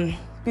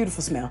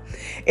 beautiful smell.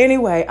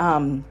 Anyway,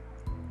 all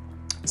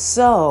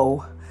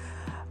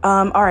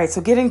right,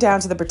 so getting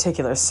down to the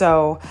particulars.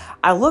 So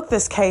I looked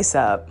this case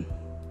up,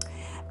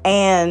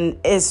 and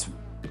it's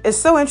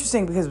so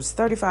interesting because it was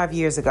 35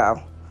 years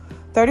ago.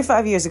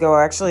 35 years ago,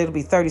 or actually it'll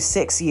be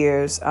 36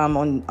 years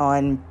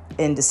in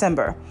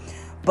December.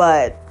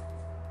 But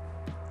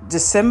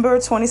December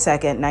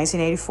 22nd,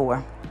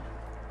 1984,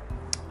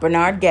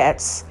 Bernard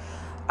Getz,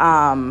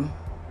 oh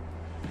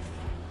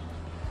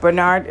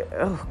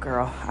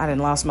girl, I done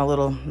lost my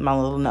little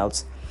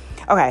notes.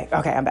 Okay,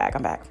 I'm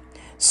back.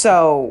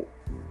 So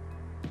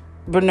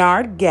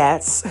Bernard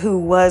Getz, who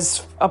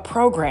was a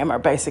programmer,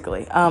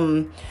 basically,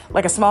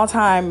 like a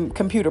small-time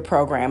computer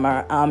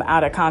programmer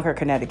out of Concord,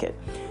 Connecticut,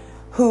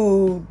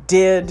 who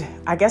did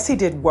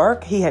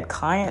work. He had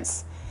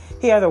clients.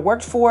 He either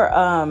worked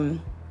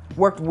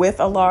with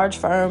a large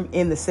firm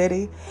in the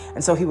city,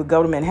 and so he would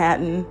go to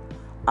Manhattan,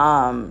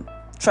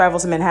 travel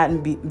to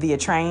Manhattan via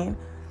train.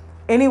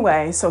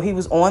 Anyway, so he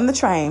was on the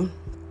train,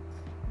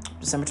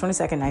 December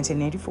 22nd,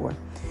 1984,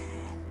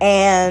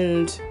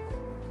 and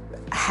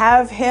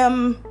have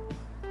him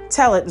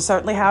tell it, and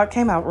certainly how it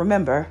came out.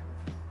 Remember,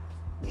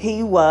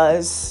 he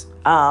was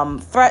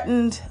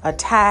threatened,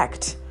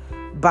 attacked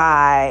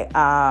by,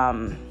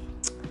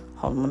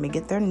 hold on, let me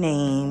get their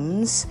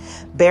names,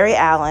 Barry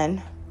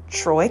Allen,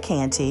 Troy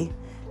Canty,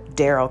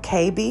 Daryl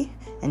Caby,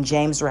 and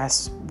James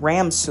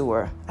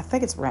Ramseur. I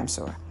think it's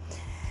Ramseur.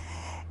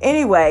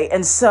 Anyway,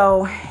 and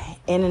so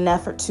in an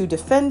effort to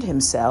defend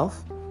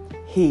himself,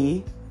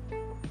 he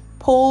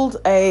pulled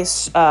a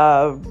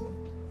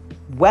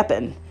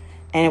weapon,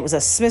 and it was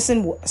a Smith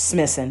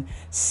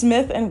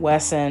 &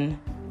 Wesson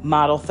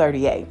Model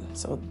 38.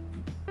 So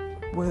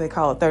what do they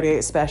call it?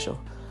 38 Special,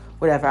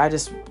 whatever.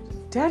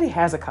 Daddy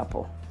has a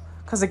couple,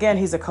 because again,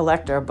 he's a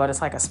collector, but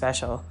it's like a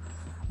special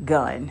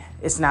gun.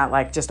 It's not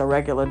like just a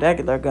regular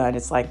gun.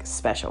 It's like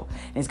special,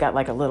 and he's got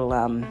like a little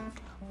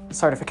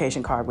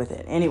certification card with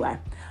it. Anyway,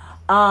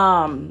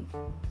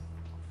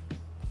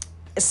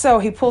 So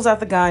he pulls out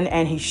the gun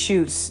and he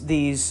shoots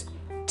these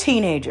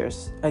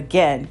teenagers,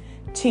 again,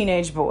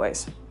 teenage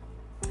boys.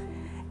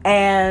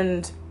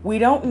 And we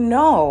don't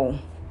know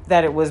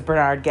that it was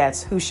Bernard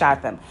Goetz who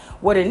shot them.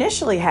 What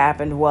initially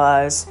happened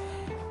was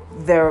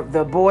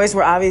the boys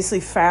were obviously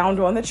found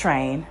on the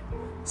train,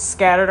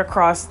 scattered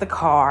across the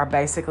car,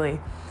 basically.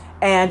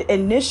 And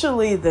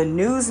initially, the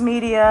news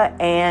media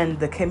and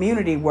the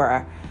community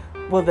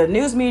the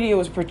news media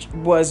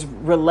was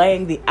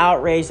relaying the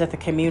outrage that the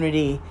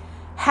community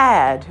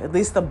had, at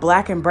least the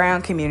black and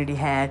brown community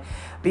had,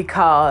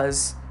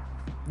 because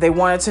they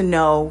wanted to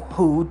know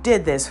who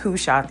did this, who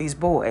shot these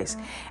boys.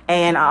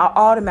 And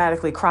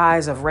automatically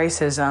cries of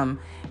racism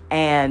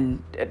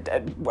and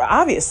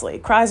obviously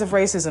cries of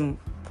racism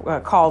were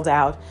called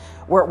out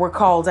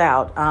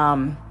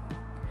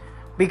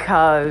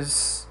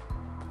because,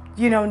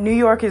 New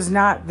York is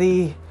not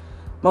the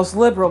most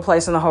liberal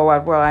place in the whole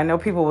wide world. I know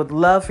people would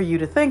love for you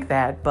to think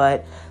that,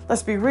 but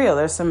let's be real.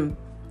 There's some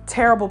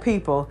terrible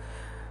people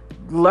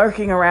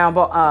lurking around,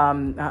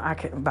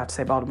 about to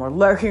say Baltimore,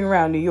 lurking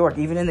around New York,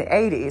 even in the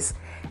 80s.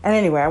 And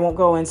anyway, I won't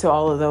go into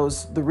all of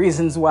the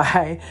reasons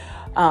why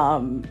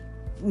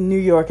New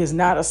York is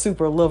not a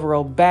super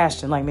liberal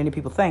bastion like many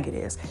people think it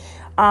is.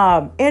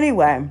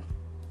 Anyway,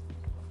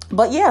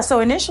 but yeah, so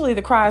initially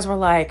the cries were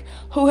like,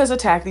 who has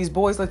attacked these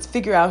boys? Let's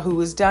figure out who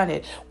has done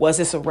it. Was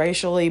this a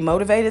racially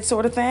motivated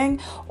sort of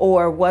thing?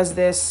 Or was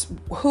this,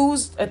 who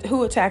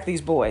attacked these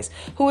boys?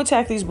 Who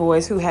attacked these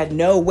boys who had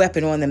no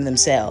weapon on them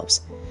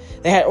themselves?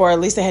 Or at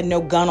least they had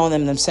no gun on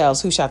them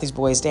themselves. Who shot these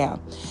boys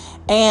down?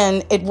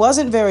 And it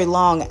wasn't very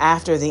long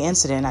after the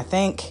incident, I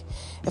think,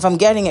 if I'm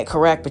getting it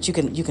correct, but you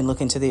can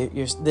look into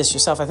this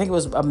yourself. I think it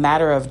was a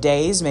matter of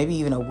days, maybe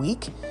even a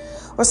week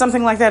or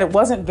something like that. It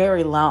wasn't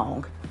very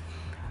long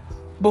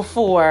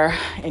before,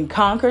 in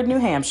Concord, New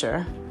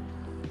Hampshire,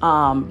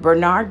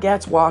 Bernard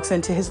Goetz walks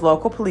into his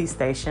local police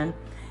station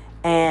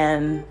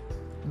and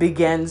he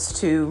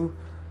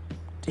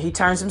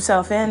turns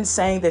himself in,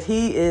 saying that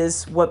he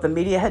is what the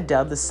media had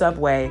dubbed the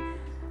subway.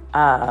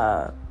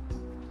 At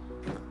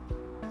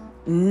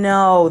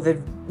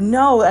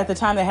the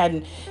time they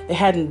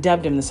hadn't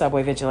dubbed him the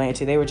subway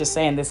vigilante. They were just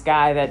saying this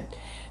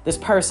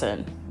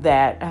person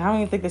that, and I don't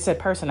even think they said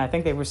person. I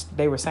think they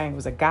were saying it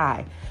was a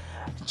guy,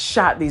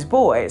 shot these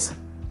boys.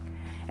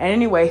 And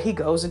anyway, he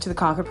goes into the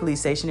Concord police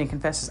station and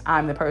confesses,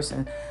 I'm the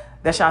person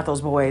that shot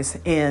those boys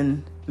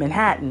in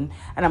Manhattan,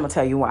 and I'm gonna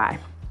tell you why.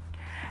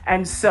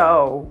 And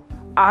so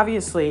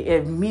obviously,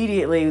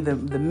 immediately, the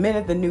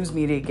minute the news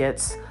media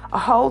gets a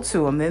hold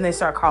to him, then they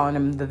start calling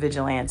him the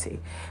vigilante,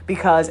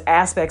 because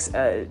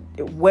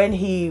when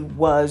he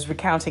was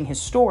recounting his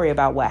story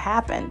about what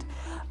happened,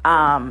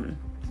 when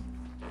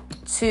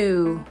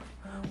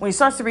he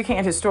starts to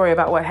recant his story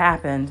about what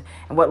happened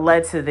and what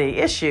led to the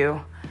issue,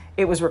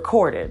 it was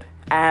recorded,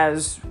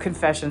 as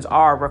confessions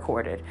are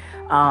recorded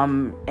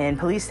in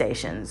police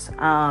stations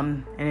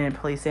and in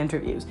police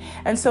interviews.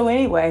 And so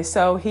anyway,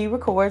 so he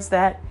records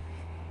that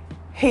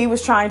he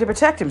was trying to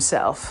protect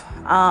himself.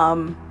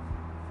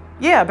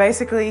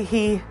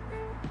 Basically,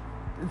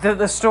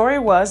 the story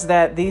was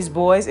that these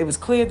boys, it was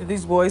clear that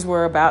these boys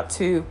were about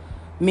to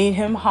mean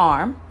him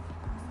harm.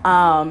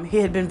 He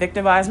had been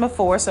victimized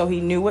before, so he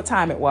knew what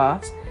time it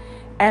was.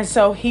 And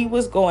so he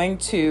was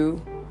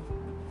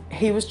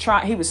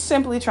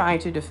simply trying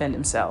to defend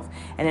himself.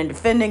 And in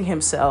defending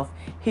himself,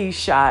 he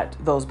shot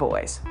those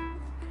boys.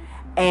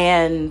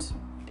 And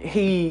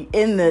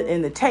in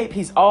the tape,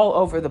 he's all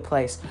over the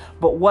place.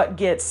 But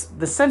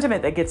the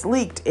sentiment that gets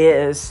leaked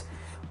is,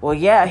 well,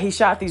 yeah, he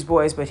shot these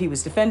boys, but he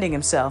was defending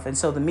himself. And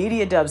so the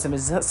media dubs him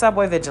as a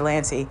subway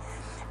vigilante.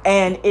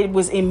 And it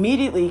was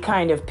immediately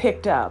kind of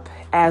picked up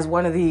as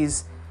one of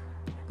these,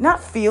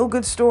 not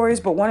feel-good stories,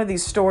 but one of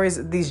these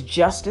stories, these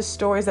justice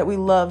stories that we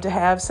love to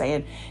have,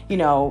 saying,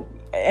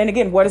 and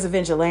again, what is a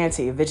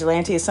vigilante? A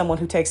vigilante is someone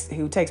who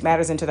takes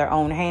matters into their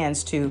own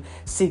hands to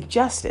seek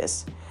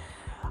justice.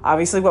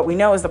 Obviously, what we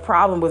know is the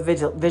problem with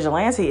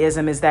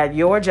vigilanteism is that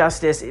your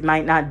justice, it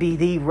might not be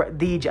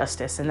the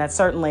justice. And that's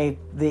certainly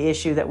the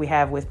issue that we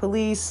have with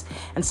police,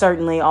 and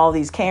certainly all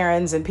these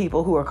Karens and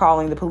people who are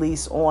calling the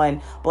police on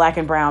black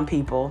and brown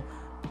people,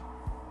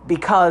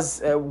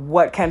 because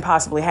what can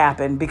possibly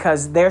happen,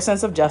 because their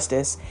sense of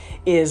justice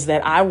is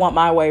that I want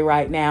my way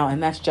right now,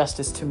 and that's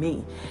justice to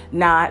me,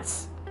 not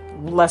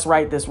let's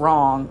right this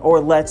wrong,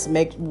 or let's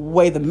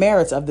weigh the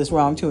merits of this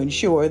wrong to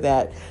ensure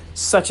that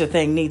such a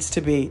thing needs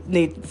to be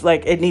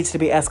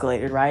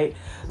escalated, right?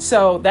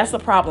 So that's the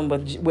problem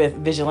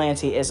with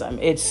vigilanteism.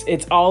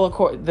 It's all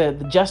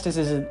the justice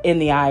is in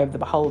the eye of the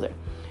beholder.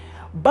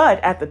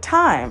 But at the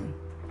time,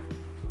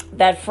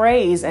 that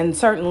phrase and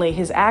certainly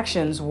his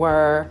actions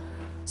were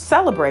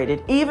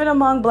celebrated even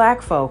among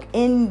black folk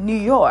in New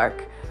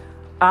York,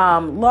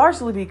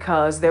 largely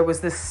because there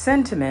was this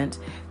sentiment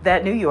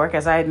that New York,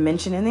 as I had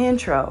mentioned in the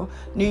intro,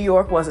 New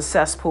York was a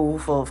cesspool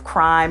full of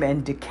crime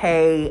and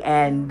decay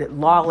and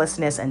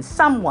lawlessness, and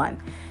someone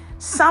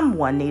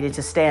needed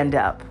to stand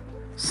up.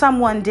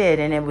 Someone did,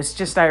 and it was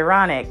just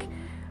ironic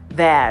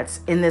that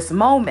in this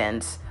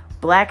moment,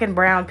 Black and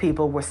brown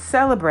people were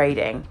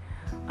celebrating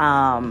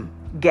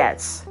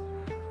Getz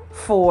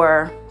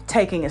for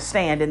taking a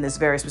stand in this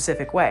very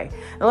specific way.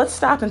 Now let's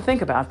stop and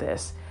think about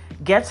this.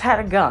 Getz had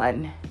a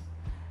gun.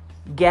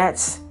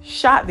 Getz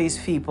shot these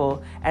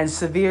people and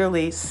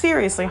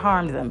seriously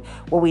harmed them.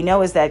 What we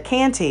know is that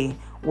Canty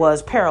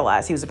was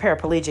paralyzed. He was a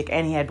paraplegic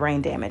and he had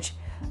brain damage.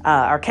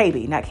 Or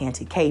KB, not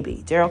Canty,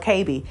 KB. Daryl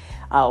KB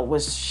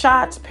was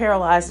shot,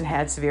 paralyzed, and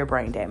had severe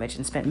brain damage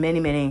and spent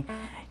many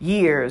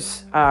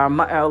years,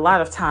 a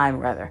lot of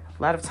time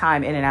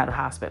in and out of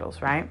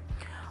hospitals, right?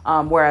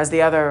 Whereas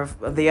the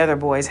other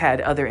boys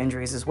had other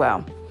injuries as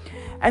well.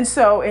 And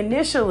so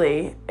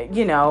initially,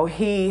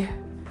 he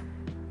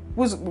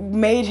was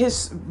made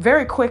his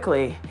very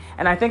quickly,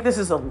 and I think this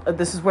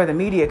is where the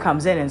media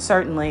comes in, and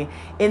certainly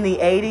in the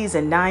 80s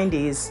and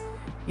 90s,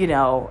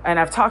 and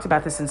I've talked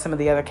about this in some of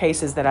the other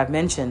cases that I've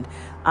mentioned,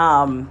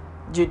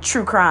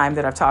 true crime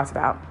that I've talked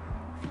about,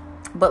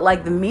 but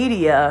like the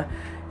media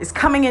is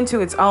coming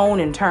into its own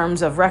in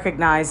terms of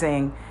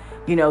recognizing,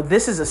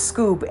 this is a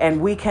scoop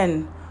and we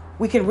can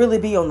really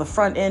be on the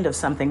front end of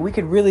something. We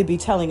could really be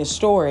telling a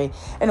story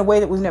in a way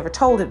that we've never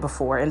told it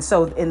before. And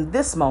so in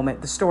this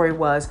moment, the story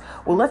was,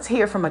 well, let's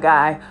hear from a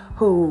guy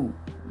who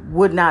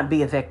would not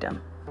be a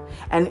victim.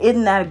 And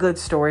isn't that a good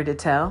story to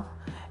tell?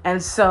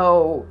 And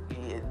so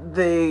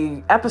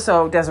the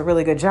episode does a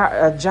really good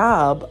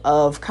job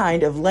of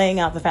kind of laying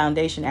out the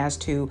foundation as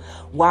to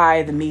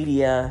why the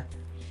media,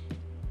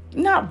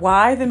 not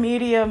why the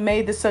media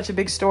made this such a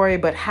big story,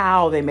 but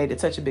how they made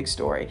it such a big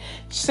story,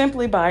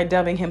 simply by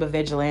dubbing him a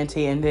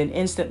vigilante and then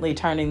instantly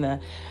turning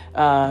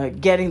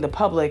getting the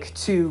public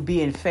to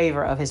be in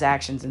favor of his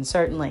actions. And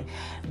certainly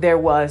there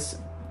was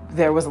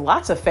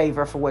lots of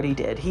favor for what he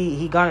did.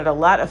 He garnered a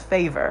lot of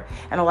favor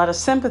and a lot of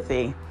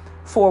sympathy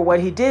for what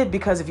he did,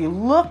 because if you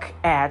look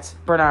at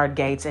Bernard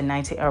Getz in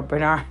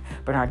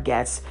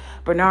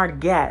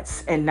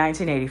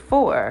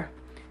 1984,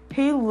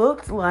 he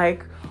looked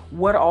like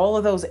what all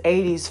of those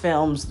 80s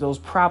films, those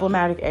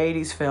problematic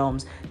 80s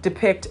films,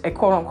 depict a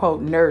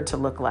quote-unquote nerd to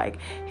look like.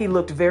 He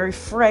looked very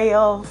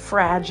frail,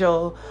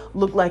 fragile,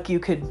 looked like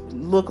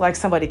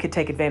somebody could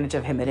take advantage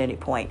of him at any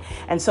point.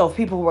 And so if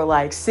people were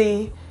like,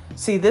 see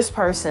this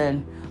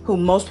person who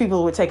most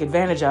people would take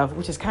advantage of,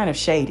 which is kind of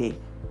shady,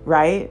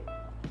 right?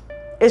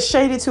 It's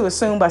shady to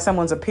assume by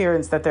someone's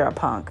appearance that they're a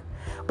punk.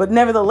 But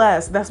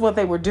nevertheless, that's what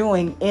they were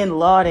doing in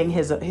lauding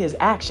his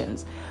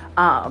actions.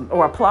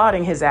 Or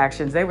applauding his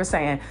actions. They were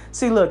saying,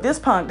 see, look, this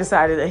punk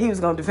decided that he was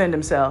going to defend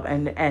himself,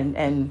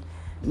 and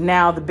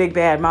now the big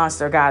bad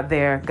monster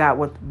got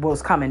what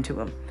was coming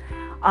to him.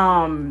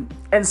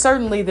 And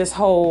certainly this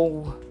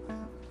whole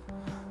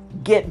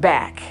get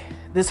back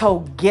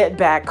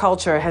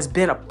culture has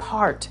been a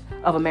part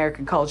of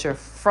American culture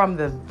from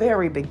the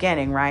very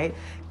beginning, right?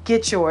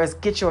 Get your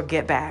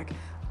get back.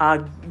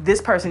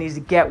 This person needs to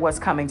get what's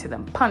coming to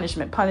them.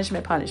 Punishment,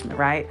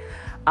 right?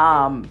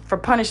 For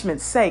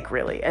punishment's sake,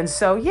 really. And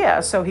so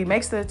he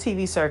makes the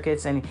TV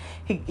circuits, and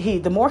he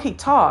the more he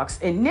talks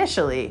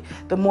initially,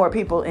 the more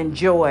people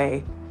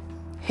enjoy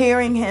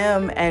hearing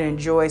him and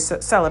enjoy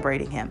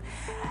celebrating him.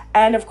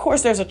 And of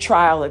course, there's a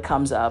trial that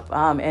comes up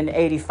in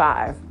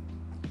 85.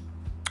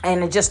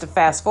 And just to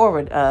fast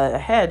forward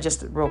ahead,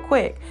 just real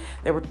quick,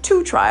 there were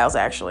two trials,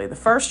 actually. The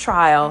first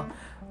trial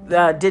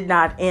did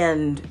not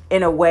end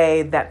in a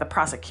way that the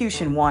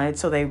prosecution wanted,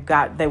 so they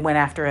went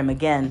after him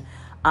again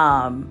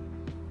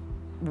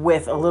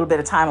with a little bit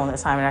of time on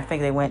this time. And I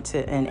think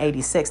in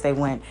 86, they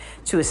went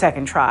to a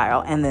second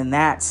trial. And then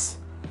that's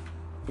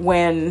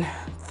when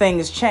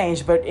things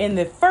changed. But in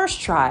the first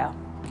trial,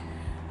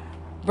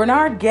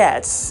 Bernard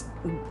Getz,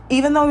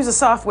 even though he was a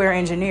software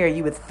engineer,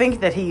 you would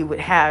think that he would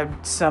have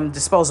some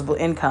disposable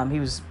income. He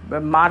was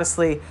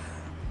a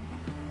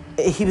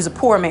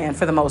poor man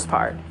for the most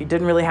part. He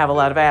didn't really have a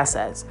lot of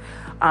assets.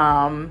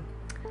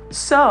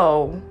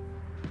 So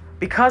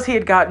because he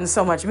had gotten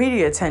so much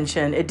media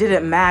attention, it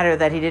didn't matter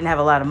that he didn't have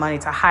a lot of money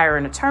to hire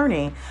an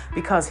attorney,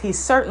 because he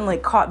certainly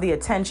caught the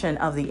attention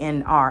of the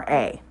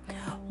NRA.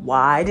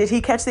 Why did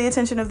he catch the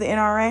attention of the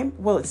NRA?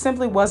 Well, it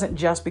simply wasn't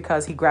just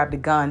because he grabbed a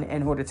gun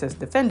in order to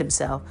defend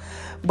himself,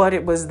 but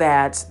it was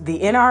that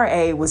the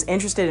NRA was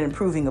interested in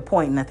proving a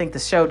point, and I think the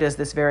show does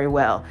this very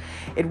well.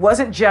 It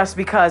wasn't just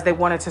because they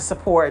wanted to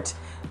support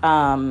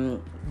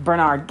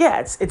Bernard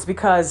Getz. It's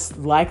because,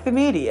 like the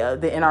media,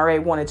 the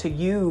NRA wanted to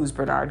use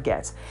Bernard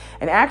Getz.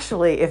 And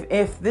actually,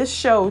 if this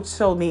show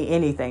told me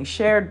anything,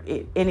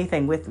 shared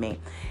anything with me,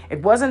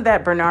 it wasn't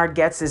that Bernard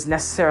Getz is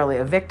necessarily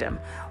a victim,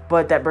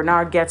 but that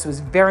Bernard Getz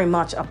was very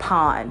much a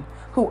pawn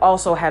who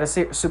also had a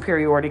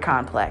superiority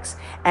complex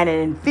and an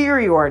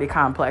inferiority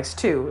complex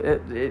too,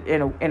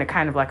 in a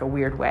kind of like a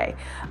weird way.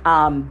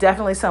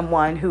 Definitely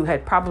someone who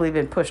had probably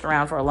been pushed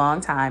around for a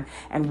long time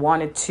and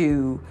wanted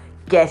to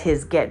get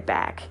his get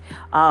back.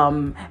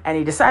 And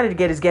he decided to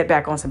get his get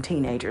back on some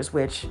teenagers,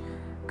 which,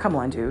 come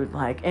on, dude.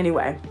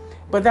 Anyway.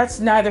 But that's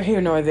neither here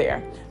nor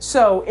there.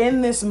 So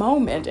in this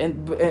moment,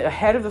 and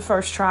ahead of the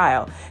first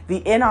trial,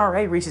 the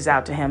NRA reaches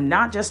out to him,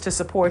 not just to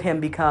support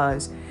him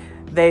because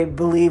they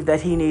believed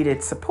that he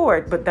needed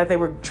support, but that they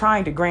were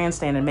trying to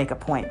grandstand and make a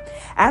point.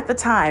 At the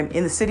time,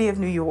 in the city of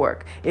New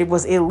York, it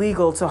was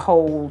illegal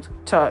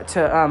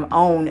to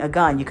own a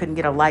gun. You couldn't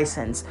get a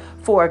license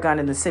for a gun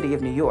in the city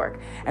of New York.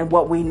 And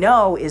what we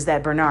know is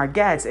that Bernard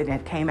Goetz, and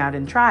it came out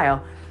in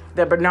trial,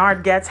 that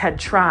Bernard Goetz had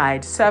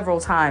tried several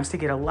times to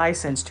get a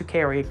license to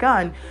carry a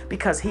gun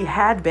because he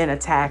had been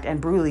attacked and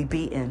brutally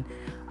beaten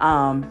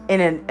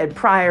in a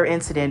prior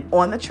incident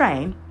on the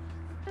train.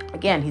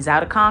 Again, he's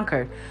out of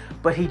Concord,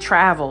 but he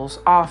travels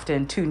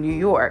often to New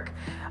York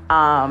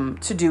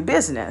to do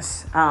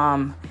business.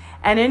 And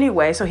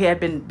anyway, so he had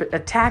been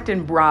attacked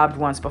and robbed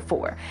once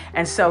before.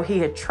 And so he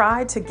had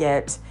tried to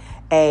get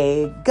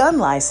a gun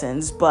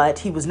license, but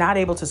he was not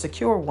able to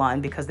secure one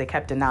because they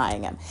kept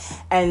denying him.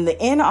 And the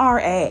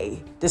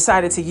NRA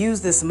decided to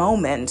use this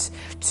moment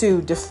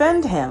to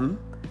defend him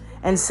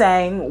and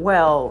saying,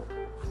 well,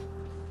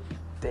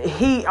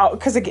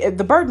 because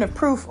the burden of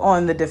proof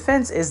on the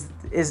defense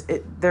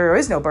there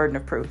is no burden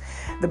of proof.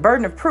 The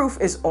burden of proof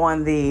is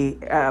on the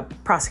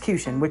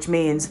prosecution, which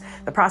means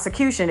the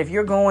prosecution, if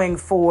you're going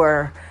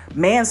for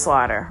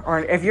manslaughter, or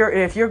if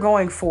you're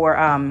going for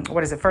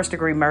first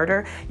degree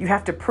murder, you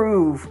have to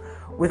prove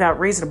without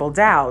reasonable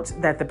doubt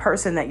that the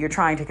person that you're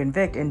trying to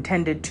convict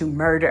intended to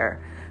murder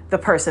the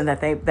person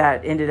that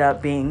ended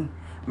up being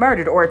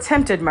murdered, or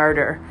attempted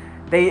murder.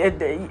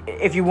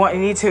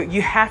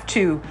 You have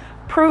to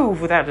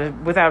prove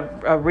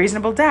without a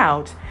reasonable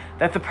doubt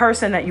that the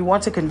person that you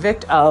want to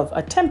convict of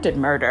attempted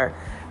murder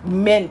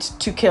meant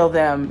to kill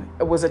them,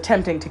 was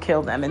attempting to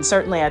kill them. And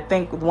certainly I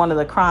think one of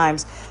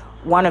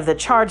the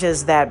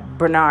charges that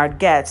Bernard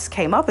Goetz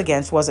came up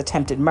against was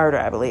attempted murder,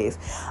 I believe.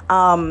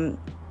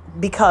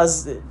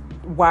 Because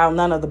while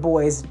none of the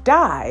boys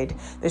died,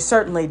 they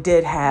certainly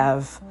did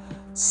have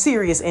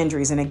serious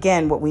injuries. And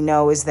again, what we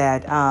know is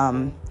that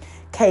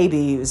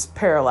KB was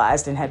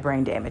paralyzed and had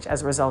brain damage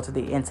as a result of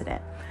the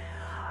incident.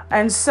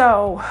 And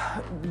so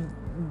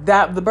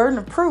that the burden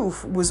of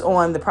proof was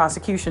on the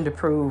prosecution to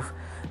prove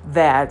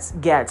that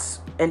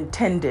Goetz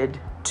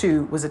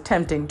was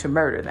attempting to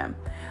murder them.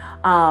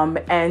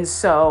 And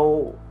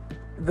so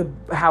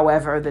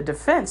however, the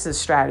defense's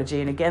strategy,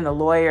 and again, the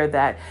lawyer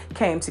that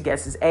came to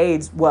Goetz's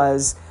aid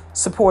was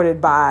funded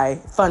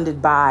by,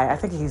 I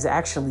think he's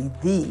actually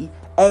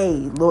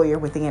a lawyer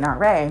with the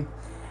NRA.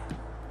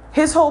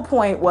 His whole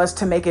point was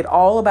to make it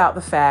all about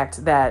the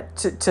fact that,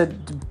 to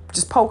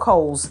just poke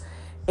holes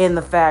in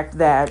the fact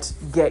that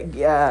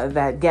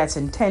Goetz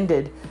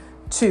attempted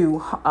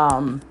to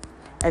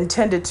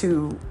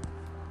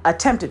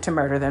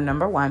murder them,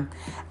 number one,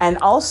 and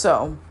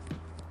also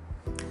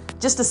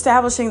just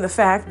establishing the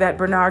fact that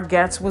Bernard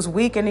Goetz was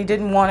weak and he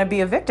didn't want to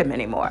be a victim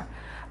anymore.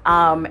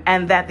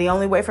 And that the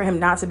only way for him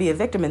not to be a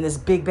victim in this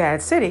big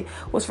bad city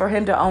was for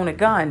him to own a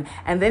gun.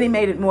 And then he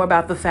made it more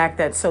about the fact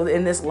that, so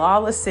in this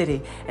lawless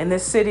city, in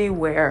this city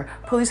where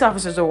police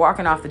officers are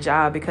walking off the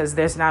job because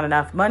there's not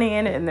enough money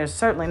in it and there's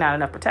certainly not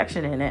enough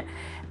protection in it,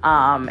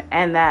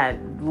 and that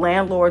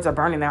landlords are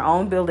burning their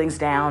own buildings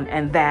down,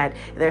 and that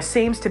there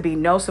seems to be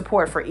no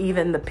support for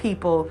even the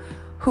people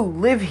who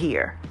live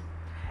here.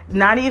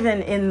 Not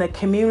even in the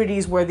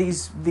communities where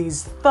these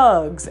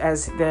thugs,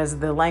 as there's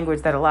the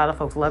language that a lot of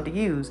folks love to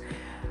use,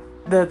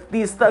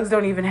 these thugs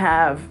don't even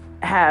have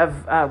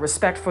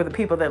respect for the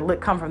people that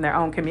come from their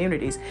own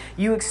communities.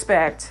 You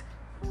expect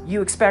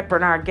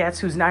Bernard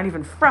Goetz, who's not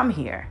even from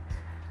here,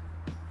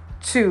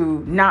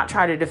 to not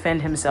try to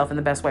defend himself in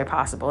the best way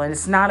possible. And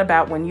it's not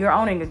about, when you're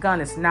owning a gun,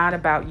 it's not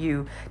about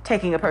you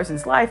taking a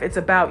person's life. It's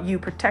about you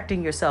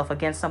protecting yourself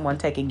against someone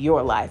taking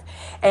your life.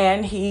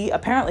 And he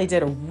apparently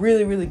did a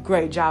really, really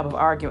great job of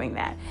arguing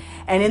that.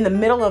 And in the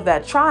middle of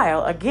that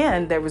trial,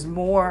 again, there was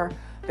more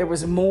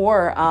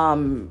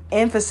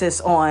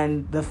emphasis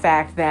on the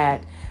fact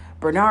that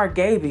Bernard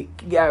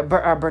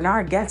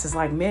Goetz is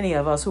like many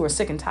of us who are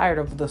sick and tired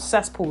of the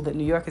cesspool that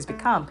New York has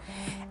become,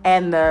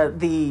 and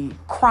the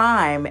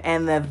crime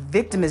and the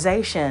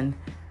victimization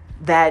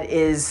that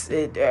is,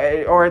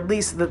 or at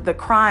least the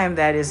crime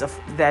that is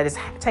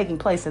taking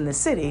place in the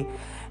city.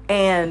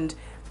 And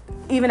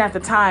even at the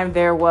time,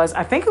 there was,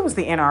 I think it was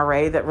the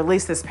NRA that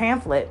released this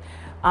pamphlet,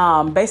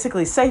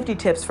 basically safety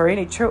tips for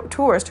any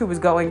tourist who was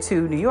going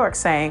to New York,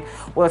 saying,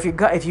 well,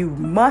 if you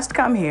must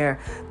come here,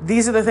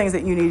 these are the things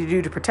that you need to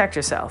do to protect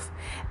yourself.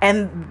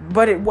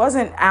 But it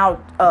wasn't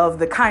out of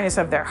the kindness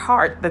of their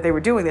heart that they were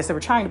doing this. They were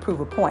trying to prove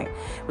a point.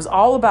 It was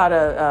all about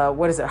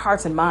a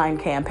hearts and mind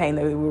campaign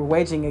that we were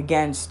waging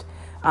against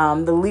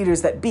the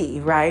leaders that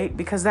be, right?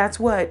 Because that's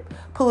what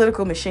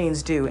political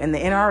machines do. And the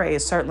NRA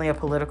is certainly a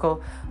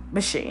political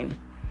machine.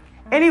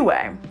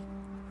 Anyway,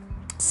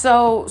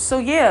 so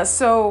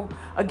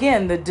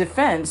again, the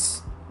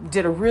defense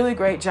did a really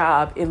great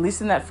job, at least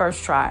in that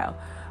first trial,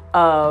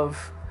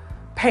 of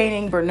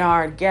painting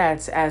Bernard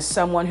Goetz as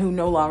someone who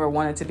no longer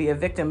wanted to be a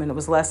victim. And it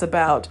was less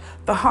about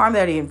the harm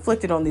that he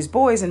inflicted on these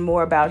boys and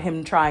more about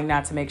him trying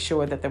not to make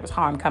sure that there was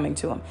harm coming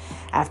to him.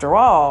 After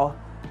all,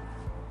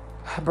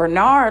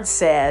 Bernard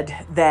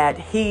said that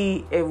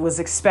he was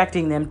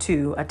expecting them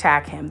to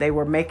attack him. They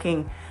were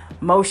making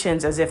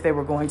motions as if they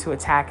were going to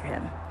attack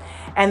him.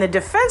 And the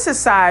defense's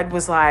side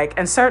was like,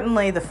 and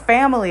certainly the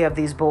family of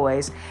these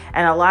boys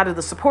and a lot of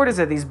the supporters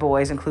of these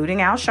boys,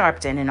 including Al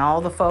Sharpton and all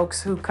the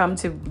folks who come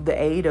to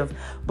the aid of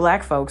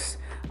black folks'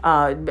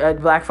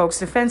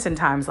 defense in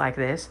times like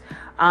this,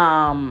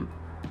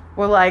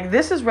 were like,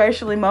 this is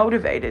racially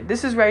motivated.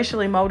 This is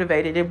racially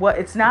motivated.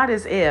 It's not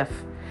as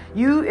if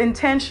you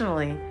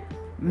intentionally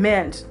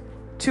meant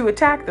to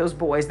attack those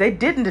boys. They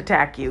didn't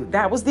attack you.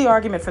 That was the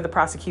argument for the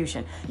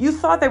prosecution. You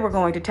thought they were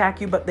going to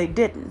attack you, but they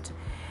didn't.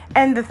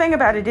 And the thing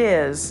about it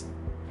is,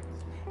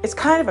 it's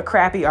kind of a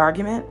crappy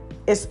argument.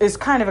 It's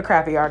kind of a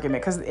crappy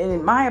argument because,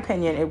 in my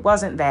opinion, it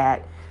wasn't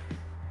that.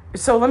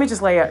 So let me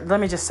just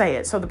say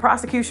it. So the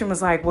prosecution was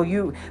like, well,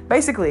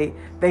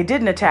 they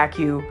didn't attack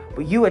you,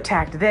 but you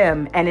attacked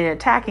them. And in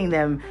attacking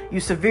them, you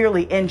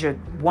severely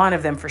injured one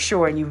of them for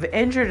sure. And you've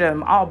injured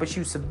them all, but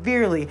you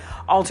severely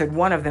altered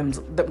one of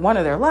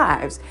their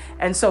lives.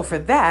 And so for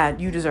that,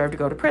 you deserve to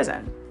go to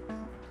prison.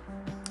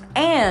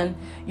 And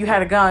you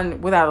had a gun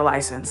without a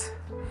license.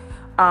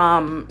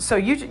 So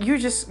you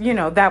just,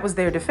 that was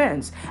their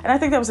defense. And I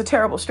think that was a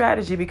terrible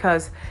strategy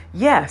because,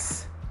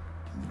 yes,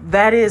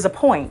 that is a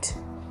point.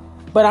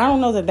 But I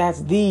don't know that that's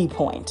the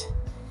point.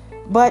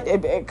 But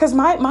because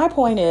my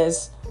point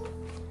is,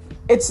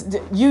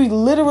 you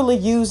literally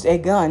used a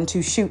gun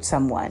to shoot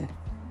someone.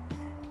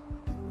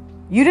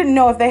 You didn't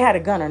know if they had a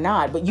gun or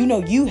not, but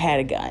you had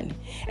a gun.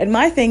 And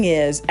my thing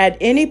is, at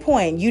any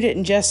point, you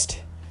didn't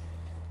just,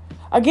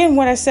 again,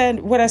 what I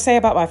say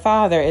about my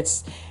father,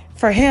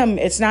 for him,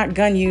 it's not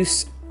gun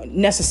use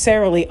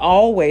necessarily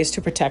always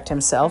to protect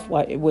himself.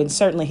 When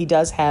certainly he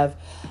does have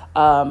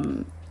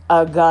a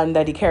gun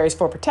that he carries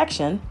for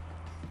protection.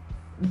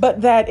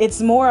 But that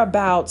it's more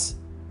about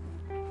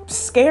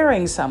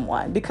scaring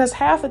someone, because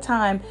half the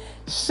time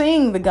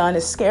seeing the gun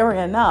is scary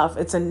enough.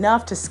 It's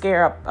enough to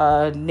scare up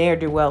a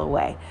ne'er-do-well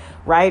away,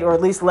 right? Or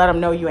at least let them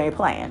know you ain't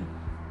playing.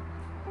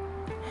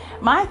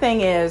 My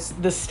thing is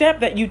the step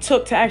that you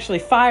took to actually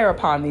fire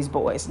upon these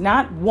boys,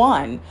 not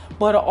one,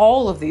 but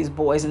all of these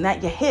boys, and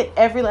that you hit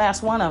every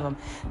last one of them,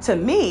 to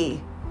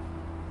me,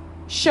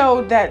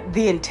 showed that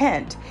the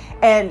intent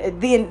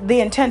and the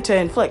intent to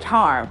inflict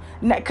harm.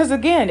 Because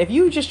again, if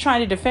you just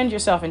trying to defend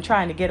yourself and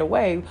trying to get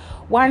away,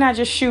 why not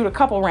just shoot a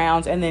couple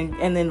rounds and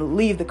then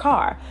leave the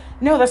car?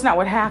 No, that's not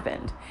what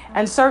happened.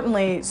 And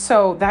certainly,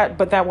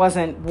 that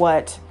wasn't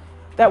what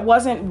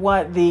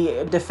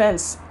the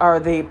defense or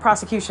the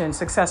prosecution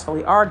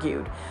successfully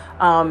argued.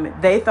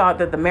 They thought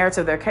that the merits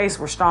of their case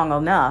were strong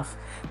enough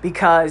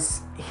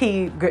because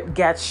he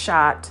gets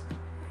shot.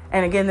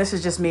 And again, this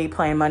is just me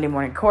playing Monday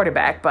morning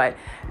quarterback, but,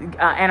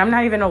 and I'm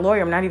not even a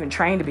lawyer. I'm not even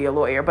trained to be a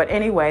lawyer. But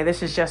anyway,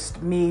 this is just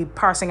me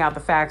parsing out the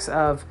facts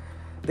of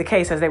the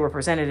case as they were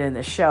presented in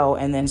the show.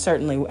 And then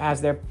certainly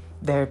as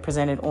they're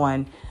presented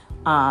online,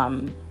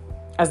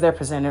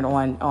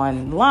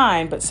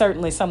 but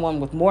certainly someone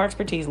with more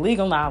expertise,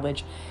 legal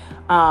knowledge,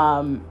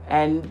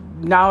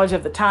 and knowledge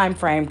of the time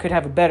frame could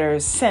have a better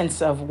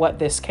sense of what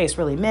this case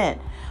really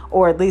meant,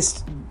 or at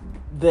least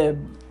the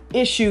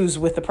issues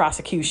with the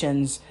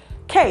prosecution's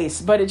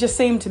case. But it just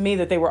seemed to me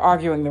that they were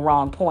arguing the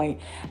wrong point,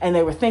 and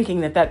they were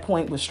thinking that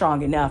point was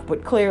strong enough.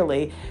 But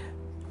clearly,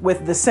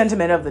 with the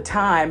sentiment of the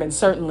time, and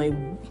certainly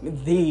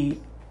the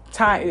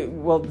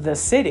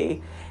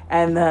city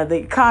and the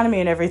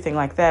economy and everything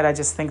like that, I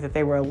just think that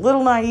they were a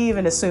little naive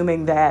in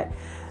assuming that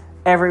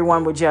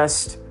everyone would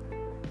just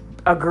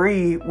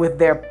agree with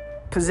their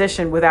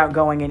position without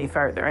going any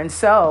further. And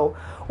so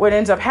what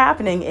ends up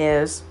happening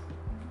is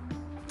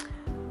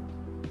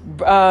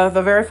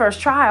the very first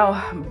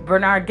trial,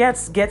 Bernard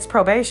gets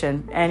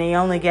probation, and he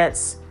only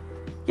gets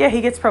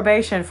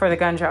probation for the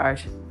gun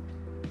charge.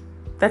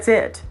 That's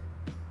it,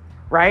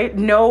 right?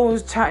 No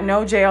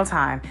jail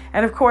time.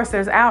 And of course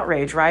there's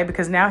outrage, right?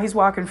 Because now he's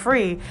walking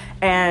free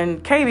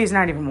and KB's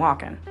not even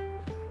walking.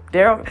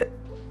 Daryl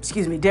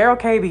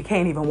KB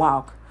can't even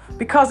walk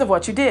because of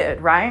what you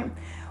did, right?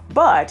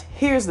 But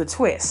here's the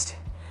twist.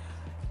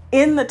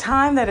 In the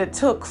time that it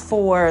took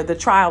for the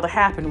trial to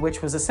happen,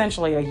 which was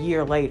essentially a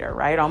year later,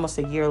 right? Almost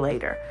a year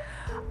later.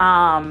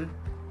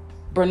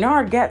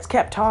 Bernard Goetz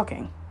kept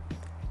talking.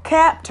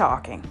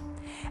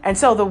 And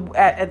so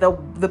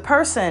the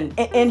person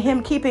in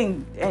him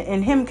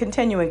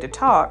continuing to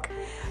talk,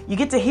 you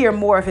get to hear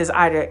more of his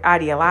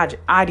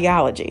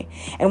ideology.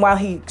 And while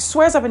he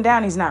swears up and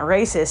down he's not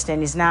racist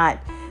and he's not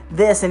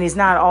this and he's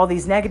not all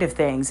these negative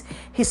things,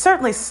 he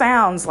certainly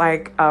sounds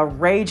like a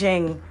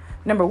raging.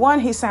 Number one,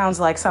 he sounds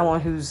like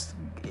someone who's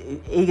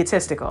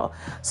egotistical,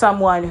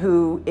 someone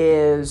who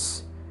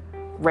is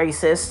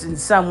racist, and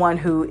someone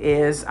who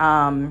is,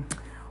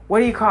 what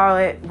do you call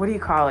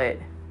it?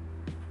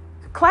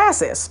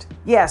 Classist.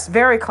 Yes,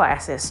 very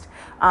classist.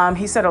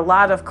 He said a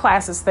lot of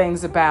classist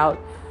things about,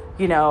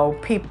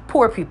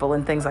 poor people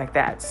and things like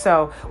that.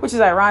 So, which is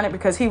ironic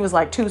because he was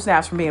like 2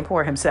 snaps from being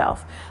poor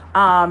himself.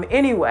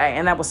 Anyway,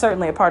 and that was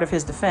certainly a part of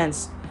his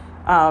defense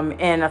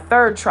in a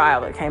third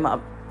trial that came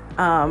up.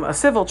 A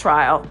civil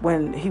trial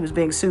when he was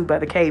being sued by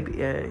the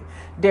Daryl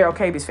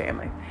KB's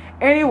family.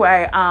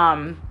 Anyway,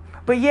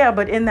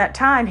 but in that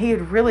time he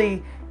had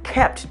really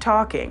kept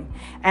talking.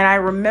 And I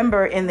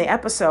remember in the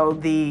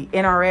episode, the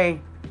NRA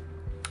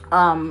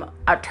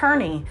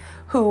attorney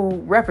who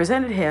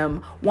represented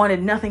him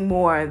wanted nothing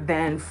more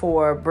than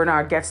for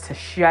Bernard Goetz to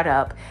shut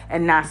up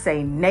and not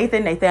say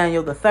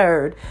Nathaniel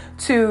III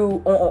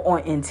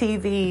in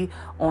TV,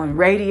 on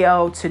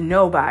radio, to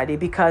nobody,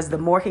 because the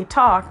more he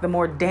talked, the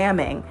more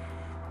damage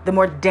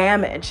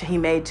he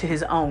made to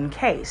his own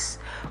case,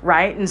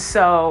 right? And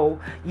so,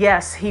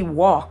 yes, he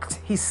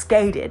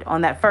skated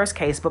on that first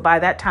case, but by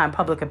that time,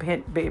 public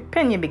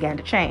opinion began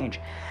to change.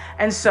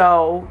 And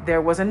so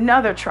there was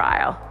another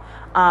trial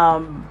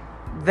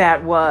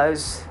that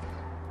was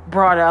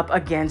brought up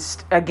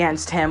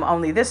against him,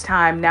 only this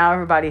time, now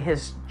everybody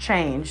has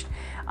changed.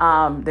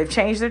 They've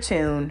changed their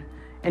tune.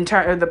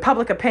 The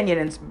public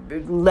opinion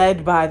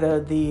led by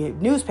the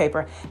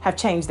newspaper have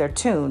changed their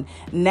tune.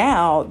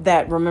 Now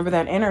remember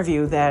that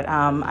interview that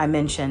I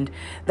mentioned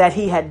that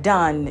he had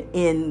done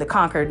in the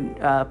Concord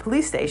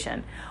police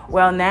station?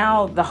 Well,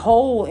 now the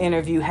whole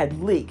interview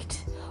had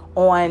leaked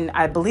on,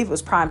 I believe it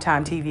was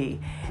primetime TV.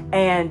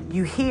 And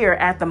you hear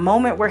at the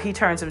moment where he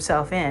turns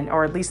himself in,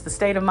 or at least the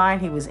state of mind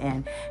he was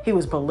in, he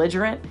was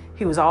belligerent.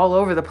 He was all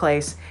over the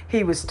place.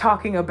 He was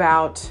talking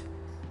about...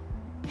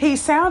 He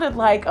sounded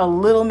like a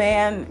little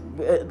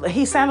man.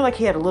 He sounded like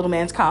he had a little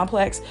man's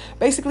complex.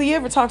 Basically, you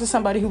ever talk to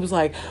somebody who's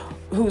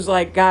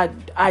got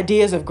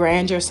ideas of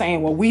grandeur,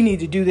 saying, well, we need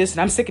to do this, and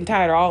I'm sick and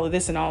tired of all of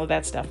this and all of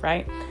that stuff,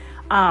 right?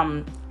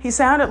 He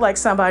sounded like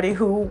somebody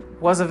who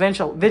was a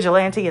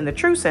vigilante in the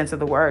true sense of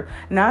the word,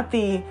 not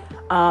the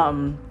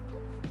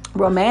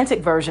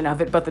romantic version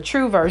of it, but the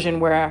true version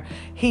where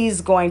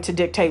he's going to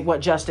dictate what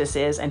justice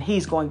is, and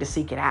he's going to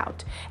seek it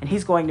out, and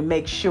he's going to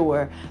make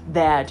sure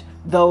that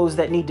those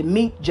that need to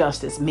meet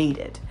justice meet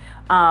it.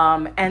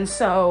 And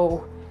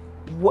so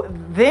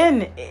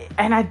then,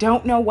 and I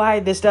don't know why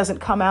this doesn't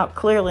come out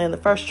clearly in the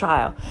first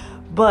trial,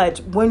 but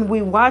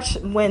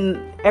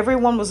when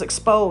everyone was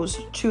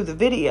exposed to the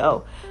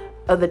video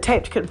of the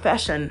taped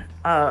confession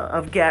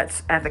of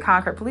Goetz at the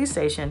Concord police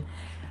station,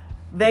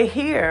 they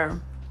hear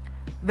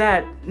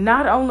that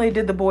not only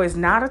did the boys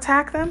not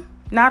attack him,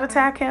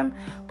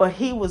 but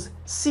he was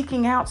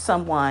seeking out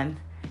someone.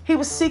 He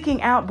was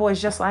seeking out boys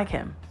just like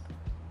him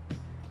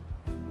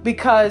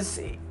because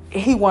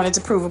he wanted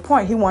to prove a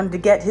point. He wanted to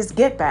get his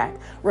get back.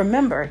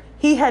 Remember,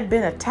 he had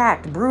been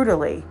attacked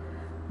brutally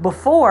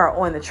before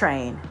on the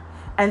train.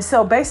 And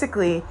so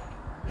basically,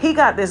 he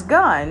got this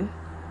gun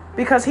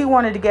because he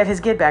wanted to get his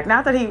get back.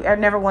 Not that he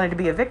never wanted to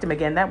be a victim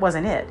again. That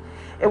wasn't it.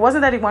 It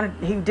wasn't that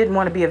he didn't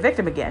want to be a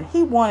victim again.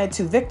 He wanted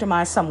to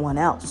victimize someone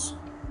else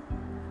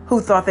who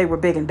thought they were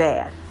big and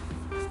bad.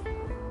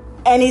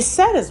 And he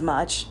said as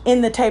much in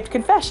the taped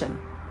confession.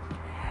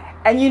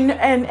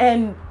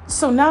 And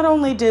so not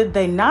only did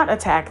they not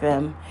attack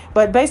them,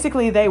 but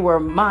basically they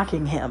were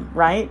mocking him,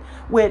 right?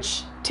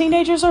 Which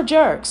teenagers are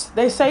jerks.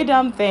 They say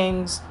dumb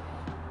things.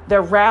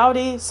 They're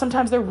rowdy.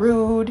 Sometimes they're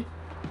rude.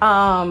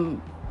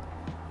 And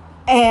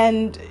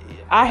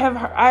I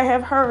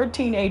have heard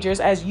teenagers,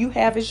 as you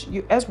have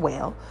as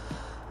well,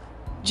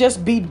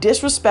 just be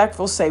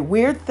disrespectful, say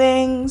weird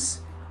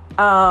things,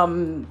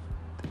 and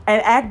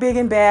act big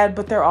and bad,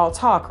 but they're all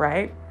talk,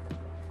 right?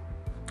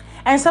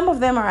 And some of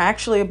them are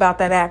actually about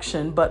that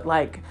action, but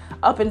like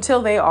up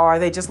until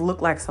they just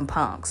look like some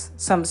punks.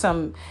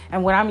 Some,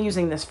 and when I'm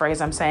using this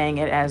phrase, I'm saying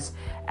it as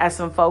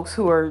some folks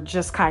who are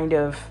just kind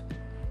of,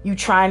 you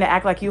trying to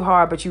act like you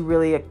hard, but you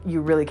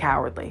really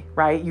cowardly,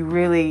 right? You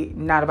really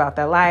not about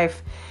that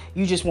life.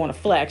 You just want to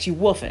flex. You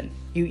woofing.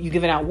 You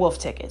giving out wolf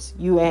tickets.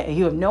 You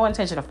have no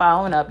intention of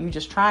following up. You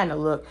just trying to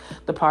look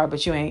the part,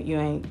 but you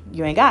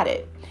ain't got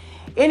it.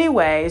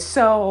 Anyway,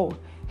 so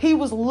he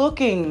was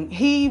looking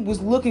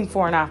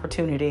for an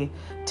opportunity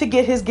to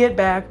get his get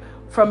back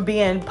from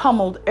being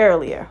pummeled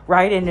earlier,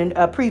 right, in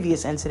a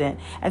previous incident.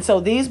 And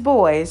so these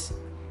boys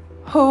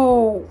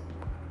who,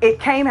 it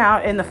came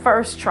out in the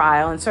first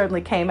trial, and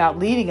certainly came out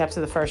leading up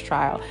to the first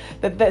trial,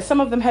 that some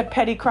of them had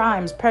petty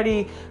crimes,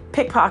 petty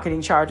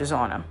pickpocketing charges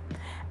on them.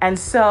 And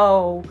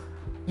so,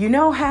 you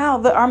know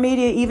how our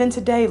media even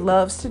today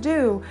loves to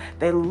do.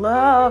 They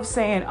love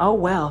saying, oh,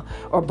 well,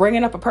 or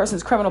bringing up a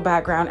person's criminal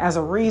background as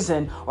a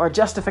reason or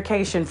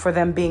justification for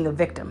them being a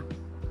victim,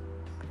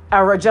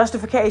 or a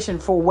justification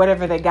for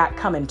whatever they got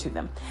coming to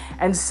them.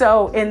 And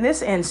so in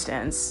this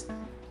instance,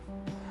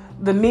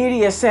 the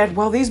media said,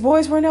 well, these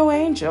boys were no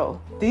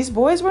angel. These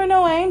boys were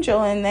no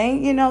angel. And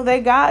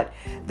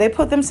they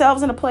put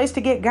themselves in a place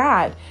to get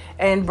God.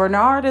 And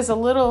Bernard is a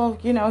little,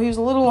 he was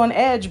a little on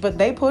edge, but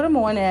they put him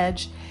on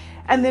edge.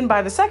 And then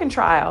by the second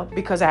trial,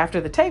 because after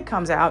the tape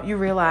comes out, you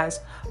realize,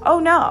 oh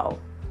no,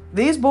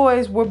 these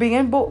boys were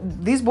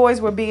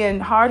being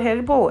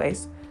hard-headed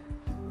boys,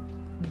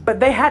 but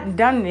they hadn't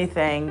done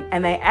anything.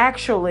 And they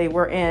actually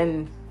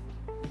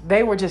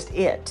they were just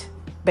it,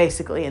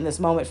 basically, in this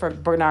moment for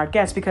Bernard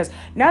Goetz, because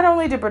not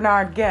only did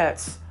Bernard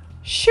Goetz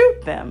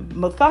shoot them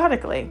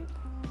methodically,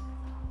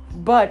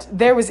 but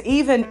there was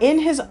even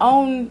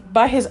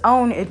by his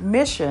own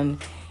admission,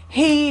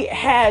 he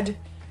had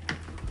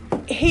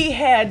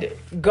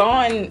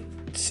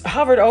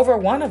hovered over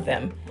one of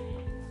them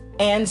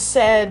and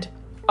said,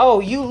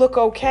 "Oh, you look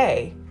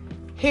okay.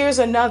 Here's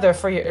another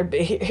for your,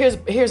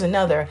 here's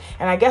another."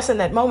 And I guess in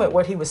that moment,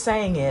 what he was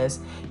saying is,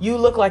 you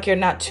look like you're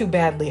not too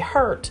badly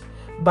hurt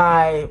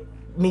by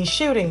me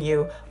shooting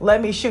you.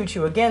 Let me shoot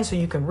you again so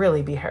you can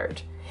really be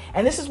hurt.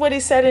 And this is what he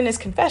said in his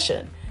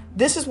confession.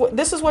 This is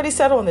what he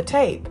said on the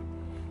tape.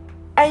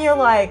 And you're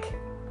like,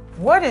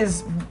 really?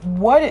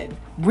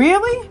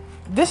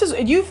 This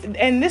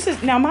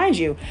is now, mind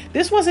you,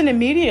 this wasn't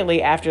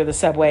immediately after the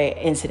subway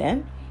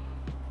incident.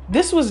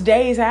 This was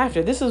days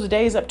after. This was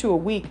days up to a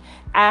week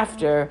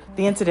after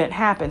the incident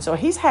happened. So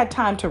he's had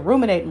time to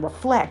ruminate and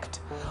reflect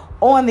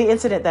on the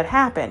incident that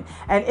happened.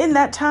 And in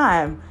that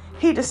time,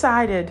 he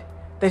decided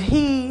that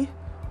he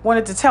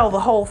wanted to tell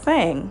the whole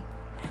thing,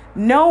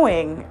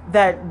 knowing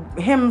that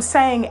him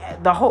saying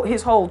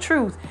his whole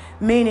truth,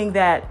 meaning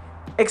that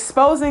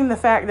exposing the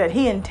fact that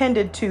he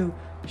intended to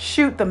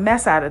shoot the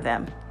mess out of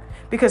them.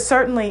 Because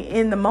certainly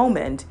in the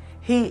moment,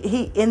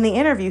 he in the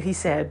interview, he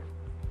said,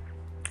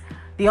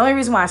 the only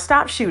reason why I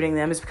stopped shooting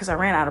them is because I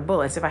ran out of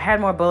bullets. If I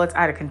had more bullets,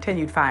 I'd have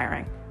continued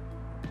firing.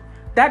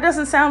 That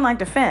doesn't sound like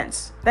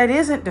defense. That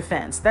isn't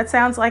defense. That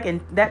sounds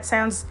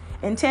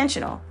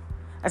intentional.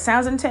 It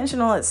sounds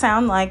intentional. It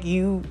sounds like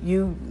you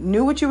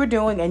knew what you were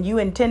doing and you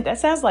intend. That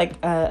sounds like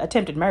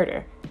attempted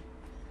murder,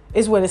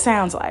 is what it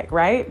sounds like,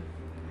 right?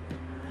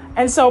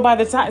 And so by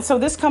the time, so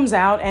this comes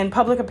out and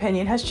public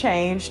opinion has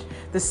changed.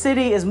 The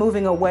city is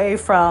moving away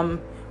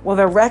from, well,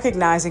 they're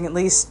recognizing, at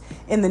least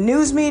in the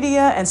news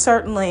media, and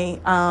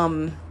certainly,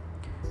 I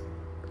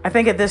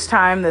think at this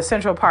time, the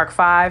Central Park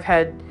 5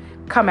 had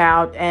come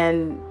out,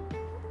 and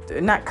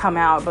not come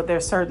out, but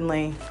there's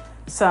certainly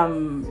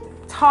some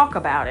talk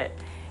about it.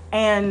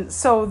 And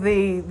so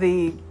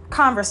the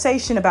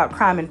conversation about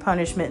crime and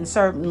punishment, and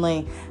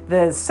certainly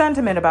the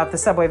sentiment about the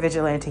subway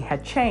vigilante,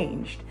 had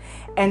changed.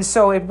 And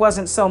so it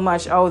wasn't so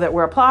much, oh, that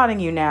we're applauding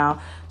you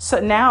now. So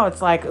now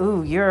it's like,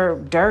 ooh, you're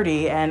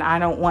dirty and I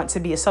don't want to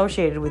be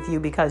associated with you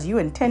because you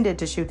intended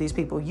to shoot these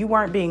people. You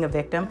weren't being a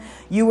victim.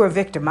 You were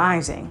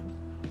victimizing.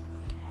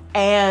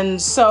 And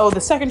so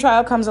the second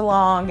trial comes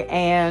along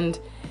and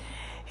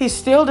he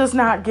still does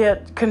not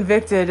get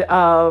convicted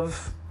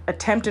of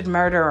attempted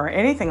murder or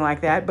anything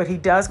like that, but he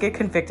does get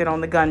convicted on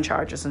the gun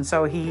charges. And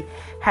so he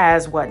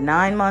has,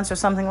 9 months or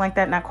something like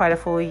that, not quite a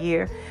full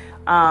year,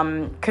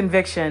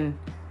 conviction,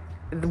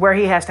 where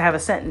he has to have a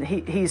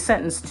sentence. He's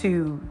sentenced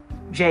to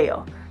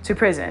jail, to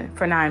prison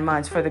for 9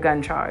 months for the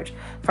gun charge,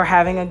 for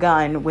having a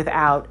gun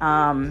without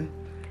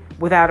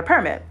a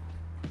permit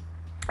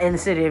in the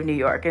city of New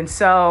York. And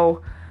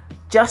so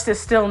justice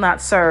still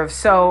not served.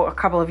 So a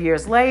couple of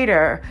years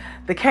later,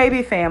 the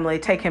KB family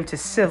take him to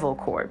civil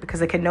court because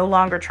they can no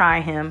longer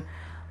try him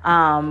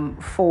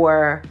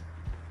for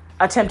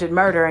attempted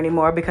murder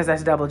anymore because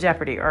that's double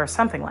jeopardy or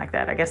something like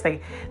that. I guess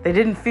they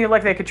didn't feel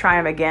like they could try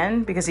him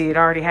again because he had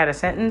already had a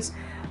sentence,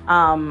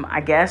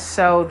 I guess.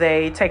 So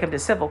they take him to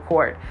civil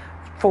court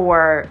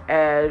for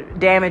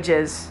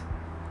damages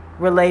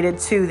related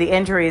to the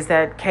injuries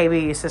that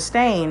KB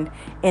sustained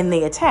in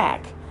the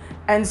attack.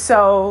 And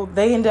so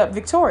they end up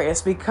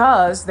victorious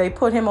because they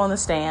put him on the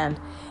stand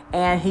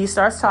and he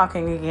starts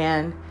talking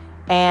again.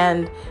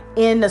 And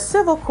in the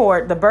civil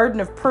court, the burden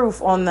of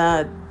proof on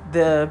the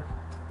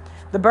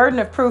burden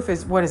of proof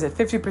is,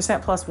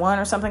 50% plus 1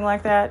 or something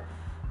like that.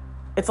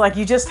 It's like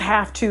you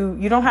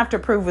don't have to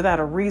prove without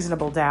a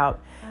reasonable doubt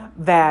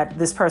that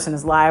this person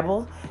is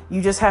liable.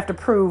 You just have to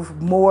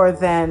prove more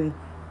than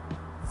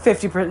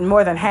 50%,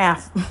 more than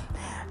half.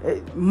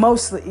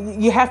 Mostly,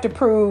 you have to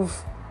prove,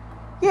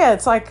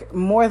 it's like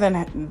more than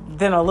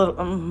a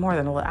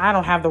little. I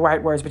don't have the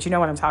right words, but you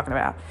know what I'm talking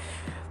about.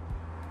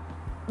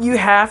 You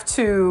have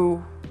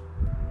to,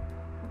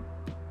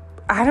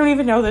 I don't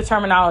even know the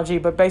terminology,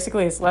 but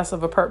basically it's less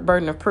of a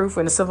burden of proof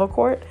in a civil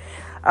court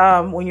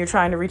when you're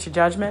trying to reach a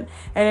judgment.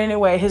 And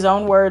anyway, his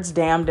own words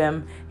damned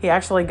him. He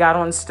actually got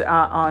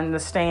on the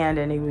stand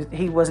and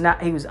he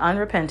was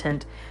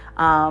unrepentant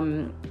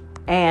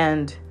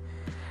and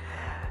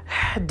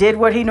did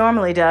what he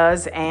normally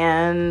does.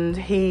 And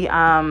he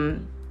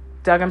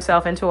dug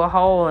himself into a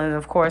hole. And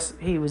of course,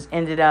 he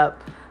ended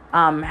up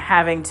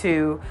having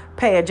to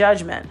pay a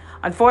judgment.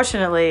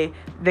 Unfortunately,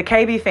 the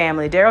KB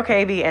family, Daryl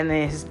KB and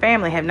his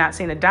family, have not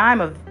seen a dime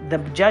of the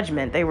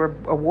judgment. They were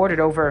awarded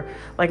over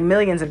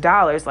millions of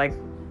dollars,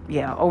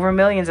 over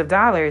millions of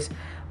dollars.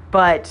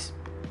 But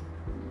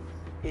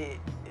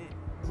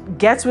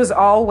Getz was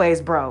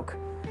always broke.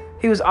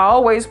 He was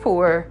always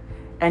poor,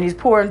 and he's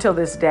poor until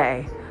this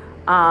day.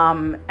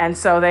 And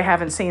so they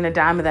haven't seen a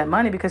dime of that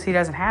money because he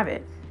doesn't have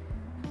it.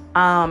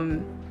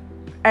 And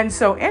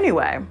so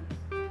anyway,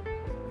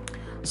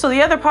 so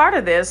the other part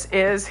of this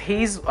is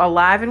he's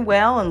alive and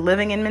well and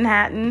living in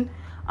Manhattan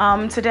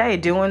today,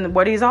 doing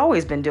what he's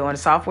always been doing, a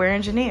software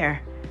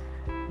engineer,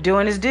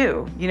 doing his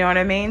due. You know what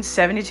I mean?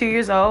 72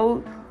 years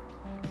old,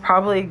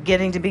 probably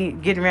getting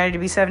ready to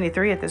be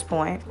 73 at this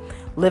point,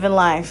 living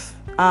life,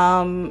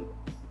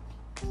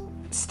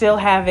 still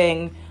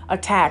having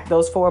attacked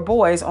those 4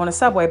 boys on a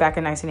subway back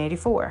in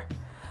 1984.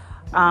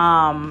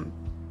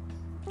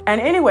 And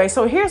anyway,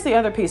 so here's the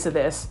other piece of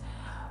this.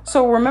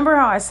 So remember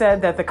how I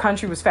said that the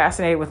country was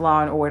fascinated with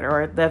law and order,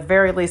 or at the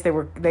very least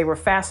they were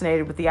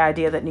fascinated with the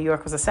idea that New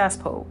York was a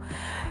cesspool.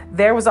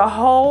 There was a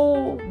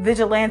whole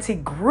vigilante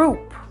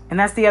group, and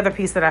that's the other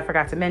piece that I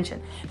forgot to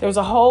mention. There was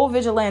a whole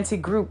vigilante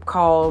group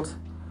called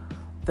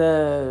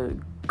the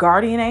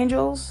Guardian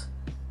Angels.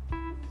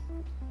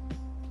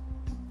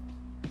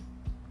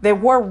 They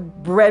wore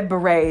red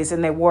berets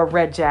and they wore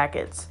red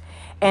jackets.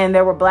 And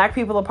there were black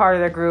people a part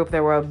of their group.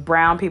 There were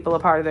brown people a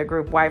part of their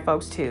group, white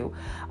folks too,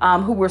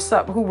 who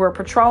were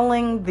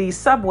patrolling the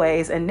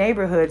subways and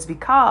neighborhoods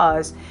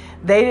because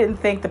they didn't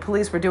think the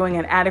police were doing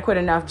an adequate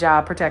enough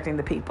job protecting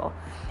the people.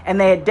 And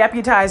they had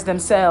deputized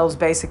themselves,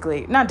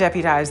 basically, not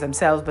deputized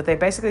themselves, but they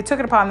basically took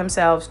it upon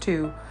themselves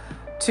to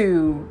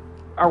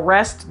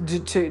arrest,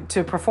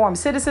 to perform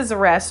citizens'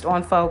 arrest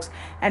on folks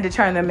and to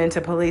turn them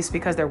into police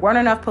because there weren't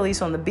enough police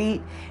on the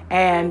beat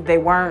and they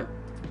weren't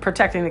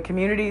protecting the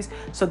communities,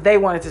 so they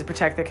wanted to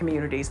protect their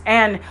communities.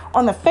 And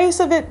on the face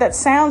of it, that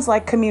sounds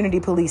like community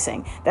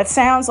policing. That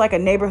sounds like a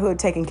neighborhood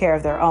taking care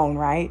of their own,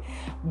 right?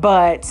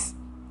 But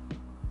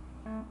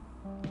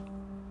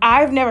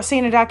I've never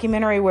seen a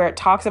documentary where it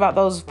talks about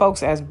those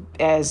folks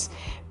as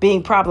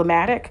being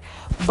problematic,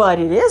 but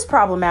it is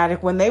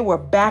problematic when they were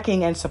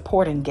backing and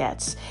supporting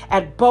Getz.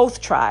 At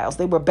both trials,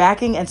 they were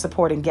backing and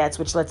supporting Getz,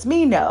 which lets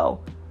me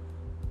know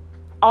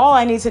all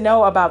I need to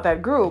know about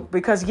that group,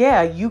 because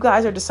you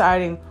guys are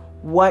deciding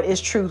what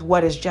is truth,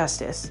 what is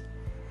justice.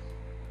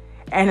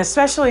 And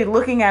especially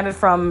looking at it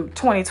from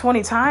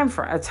 2020 time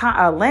for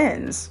a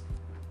lens,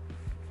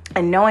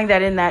 and knowing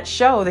that in that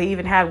show, they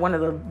even had one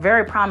of the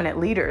very prominent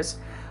leaders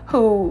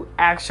who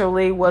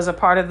actually was a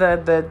part of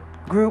the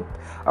group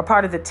or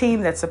part of the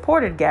team that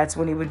supported Getz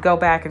when he would go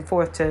back and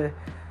forth to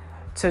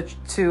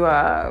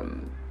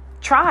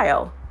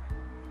trial.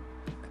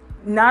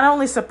 Not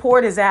only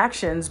support his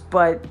actions,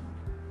 but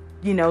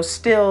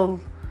still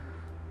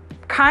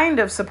kind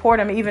of support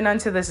him even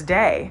unto this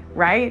day,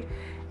 right?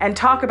 And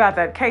talk about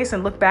that case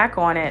and look back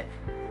on it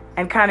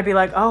and kind of be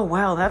like, oh,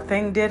 well, that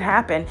thing did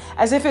happen.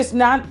 As if it's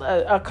not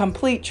a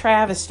complete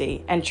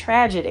travesty and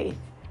tragedy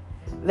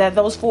that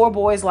those 4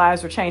 boys'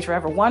 lives were changed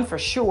forever. One for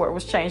sure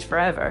was changed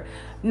forever.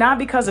 Not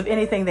because of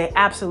anything they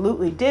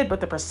absolutely did, but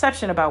the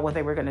perception about what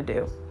they were going to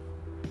do.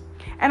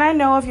 And I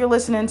know if you're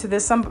listening to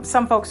this,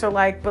 some folks are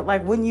like, but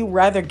like, wouldn't you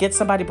rather get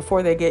somebody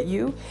before they get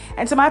you?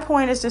 And to my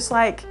point, it's just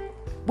like,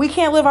 we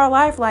can't live our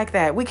life like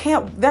that. We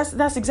can't.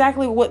 That's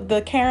exactly what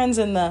the Karens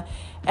and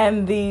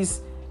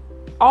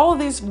all of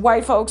these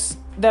white folks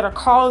that are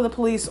calling the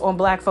police on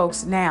black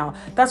folks now.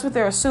 That's what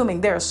they're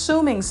assuming. They're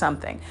assuming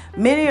something.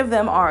 Many of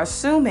them are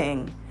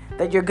assuming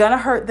that you're gonna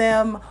hurt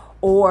them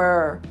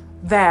or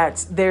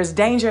that there's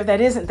danger that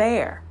isn't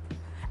there.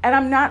 And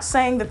I'm not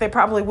saying that they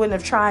probably wouldn't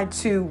have tried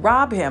to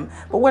rob him.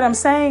 But what I'm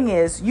saying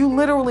is you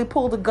literally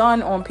pulled a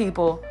gun on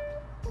people.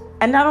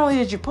 And not only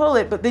did you pull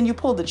it, but then you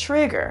pulled the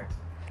trigger.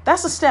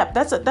 That's a step.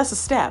 That's a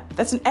step.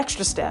 That's an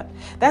extra step.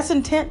 That's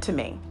intent to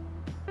me.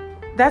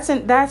 That's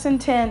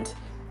intent.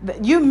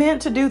 You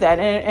meant to do that.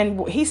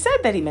 And he said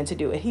that he meant to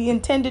do it. He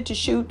intended to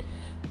shoot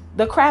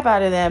the crap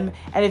out of them.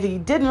 And if he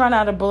didn't run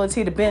out of bullets,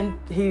 he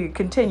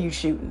continued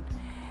shooting.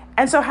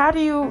 And so how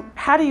do you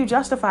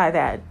justify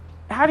that?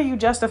 How do you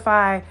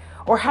justify,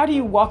 or how do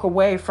you walk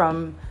away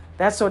from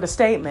that sort of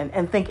statement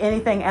and think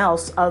anything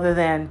else other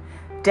than,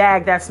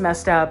 dag, that's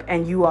messed up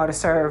and you ought to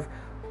serve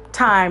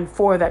time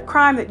for that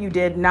crime that you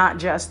did, not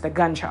just the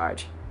gun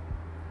charge,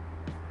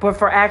 but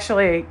for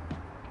actually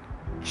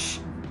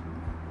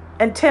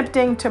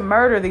attempting to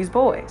murder these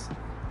boys?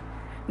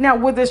 Now,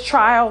 would this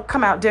trial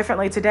come out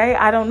differently today?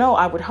 I don't know.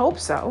 I would hope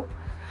so.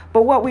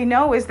 But what we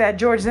know is that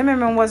George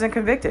Zimmerman wasn't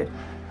convicted.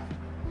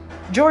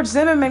 George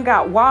Zimmerman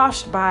got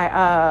washed by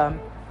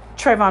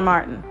Trayvon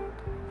Martin.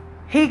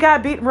 He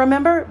got beat.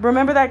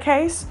 Remember that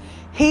case?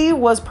 He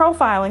was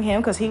profiling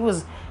him because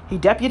he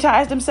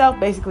deputized himself.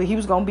 Basically, he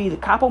was going to be the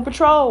cop on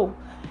patrol.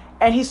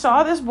 And he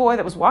saw this boy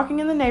that was walking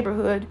in the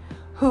neighborhood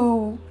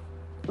who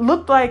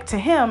looked like to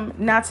him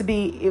not to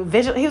be he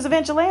was a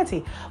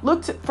vigilante.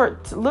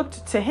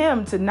 Looked to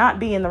him to not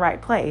be in the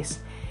right place.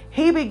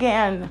 He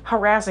began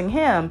harassing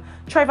him.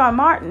 Trayvon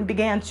Martin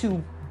began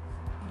to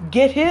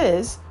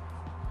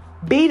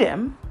beat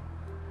him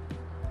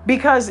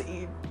because,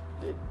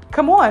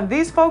 come on,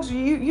 these folks,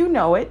 you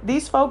know it.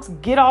 These folks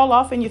get all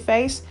off in your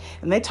face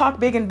and they talk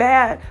big and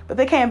bad, but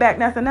they can't back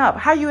nothing up.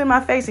 How you in my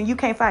face and you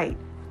can't fight?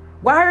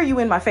 Why are you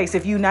in my face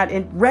if you're not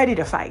ready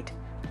to fight,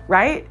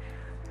 right?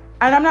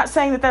 And I'm not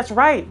saying that that's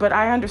right, but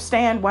I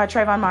understand why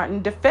Trayvon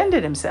Martin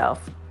defended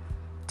himself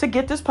to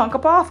get this punk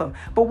up off him.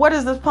 But what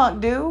does this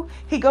punk do?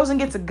 He goes and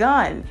gets a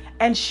gun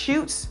and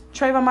shoots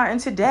Trayvon Martin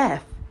to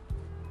death.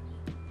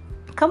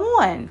 Come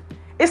on.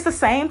 It's the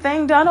same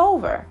thing done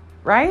over,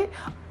 right?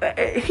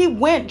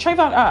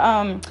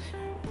 Trayvon,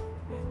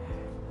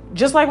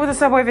 just like with the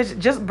subway,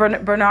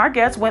 Bernard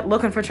Getz went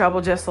looking for trouble,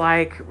 just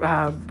like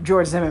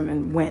George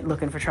Zimmerman went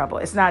looking for trouble.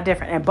 It's not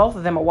different. And both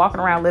of them are walking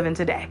around living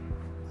today.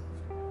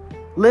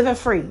 Living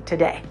free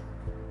today.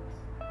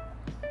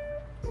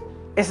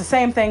 It's the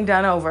same thing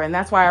done over. And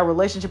that's why our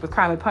relationship with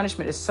crime and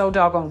punishment is so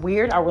doggone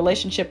weird. Our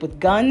relationship with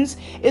guns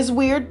is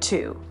weird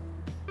too.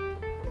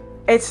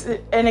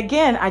 And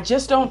again, I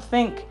just don't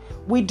think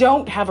we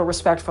don't have a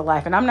respect for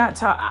life. And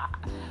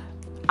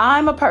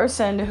I'm a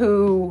person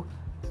who,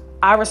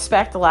 I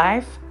respect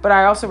life, but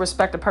I also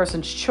respect a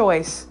person's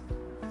choice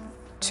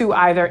to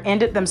either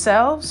end it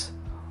themselves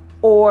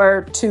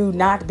or to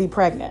not be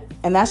pregnant.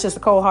 And that's just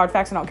the cold hard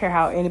facts. I don't care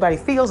how anybody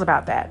feels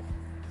about that.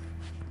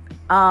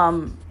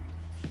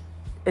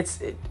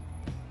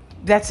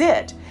 That's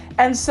it.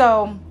 And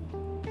so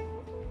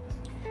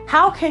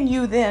how can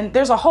you then,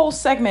 there's a whole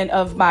segment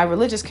of my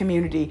religious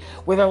community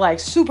where they're like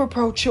super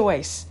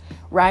pro-choice,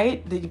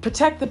 right? They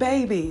protect the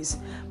babies,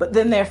 but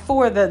then they're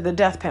for the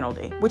death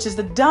penalty, which is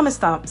the dumbest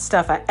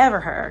stuff I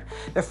ever heard.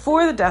 They're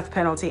for the death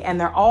penalty, and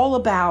they're all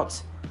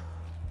about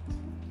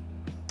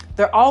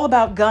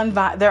gun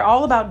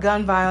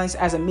violence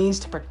as a means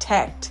to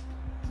protect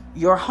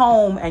your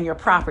home and your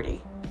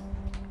property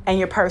and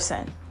your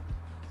person.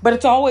 But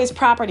it's always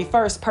property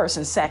first,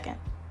 person second,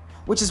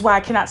 which is why I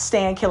cannot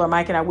stand Killer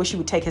Mike, and I wish he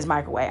would take his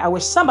mic away. I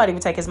wish somebody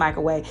would take his mic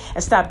away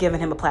and stop giving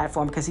him a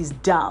platform, because he's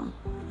dumb.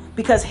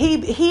 Because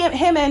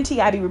him and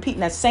T.I. be repeating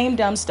that same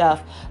dumb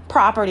stuff,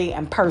 property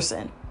and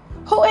person.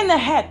 Who in the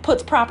heck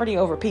puts property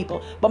over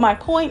people? But my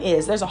point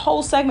is, there's a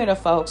whole segment of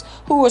folks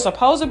who are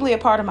supposedly a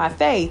part of my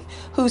faith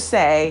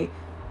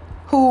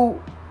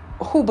who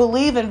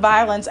believe in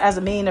violence as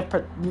a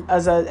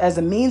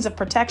means of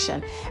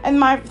protection. And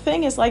my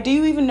thing is, like, do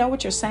you even know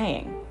what you're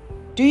saying?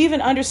 Do you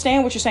even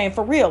understand what you're saying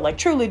for real? Like,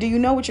 truly, do you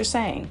know what you're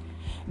saying?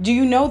 Do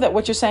you know that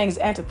what you're saying is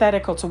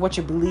antithetical to what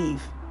you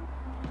believe?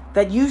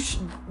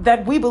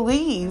 That we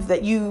believe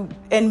that you,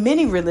 and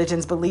many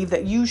religions believe,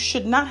 that you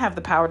should not have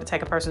the power to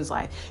take a person's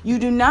life. You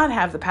do not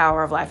have the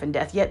power of life and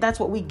death. Yet that's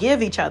what we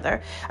give each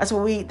other.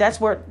 That's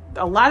where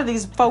a lot of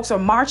these folks are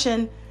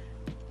marching.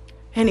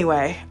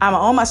 Anyway, I'm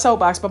on my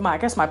soapbox, but I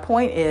guess my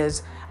point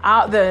is,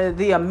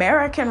 the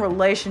American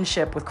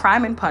relationship with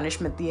crime and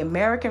punishment, the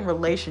American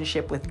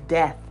relationship with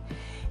death,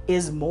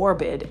 is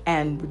morbid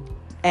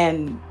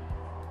and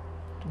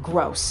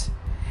gross.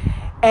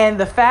 And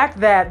the fact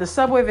that the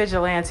subway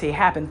vigilante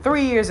happened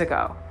 3 years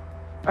ago,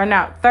 or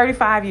now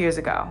 35 years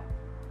ago,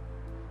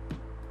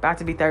 about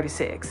to be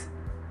 36,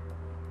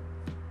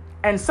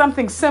 and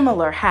something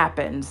similar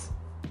happens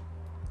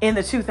in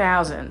the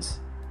 2000s,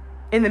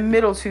 in the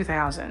middle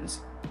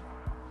 2000s,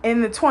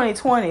 in the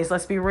 2020s,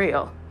 let's be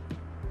real.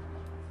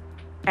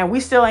 And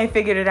we still ain't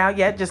figured it out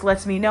yet, just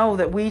lets me know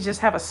that we just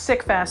have a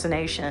sick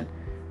fascination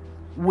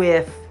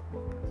with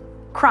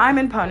crime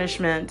and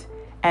punishment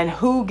and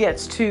who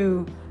gets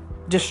to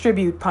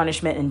distribute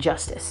punishment and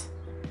justice.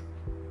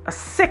 A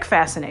sick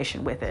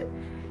fascination with it.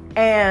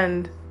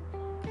 And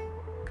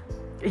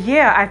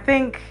yeah, I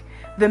think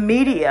the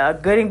media,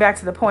 getting back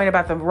to the point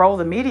about the role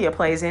the media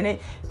plays in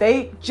it,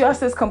 they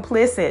just as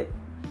complicit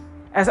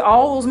as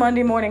all those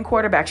Monday morning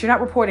quarterbacks. You're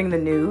not reporting the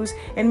news.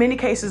 In many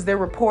cases, they're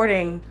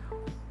reporting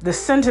the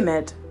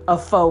sentiment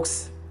of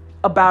folks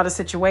about a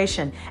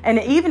situation. And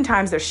even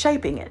times they're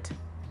shaping it.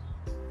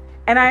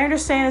 And I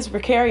understand it's a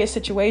precarious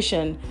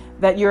situation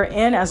that you're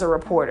in as a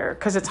reporter,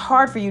 because it's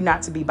hard for you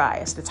not to be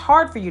biased. It's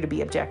hard for you to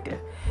be objective.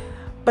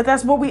 But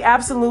that's what we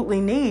absolutely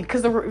need,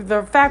 because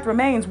the fact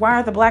remains, why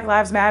aren't the Black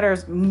Lives Matter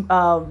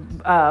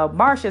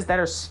marches that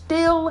are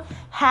still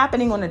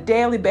happening on a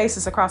daily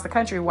basis across the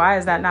country, why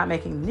is that not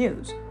making the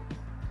news?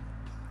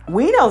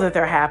 We know that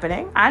they're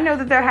happening. I know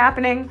that they're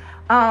happening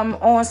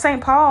on St.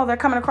 Paul. They're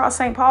coming across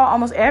St. Paul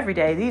almost every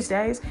day these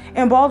days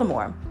in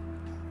Baltimore.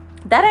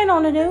 That ain't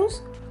on the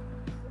news.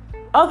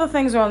 Other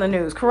things are on the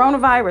news.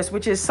 Coronavirus,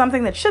 which is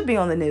something that should be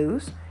on the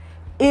news,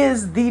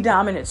 is the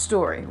dominant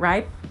story,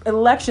 right?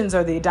 Elections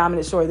are the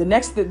dominant story. The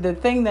next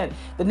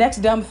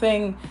dumb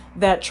thing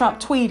that Trump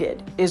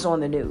tweeted is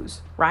on the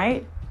news,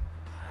 right?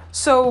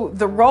 So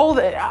the role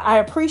that I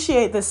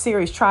appreciate this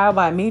series, Trial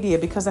by Media,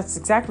 because that's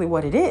exactly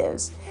what it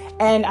is.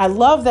 And I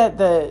love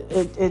that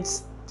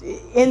it's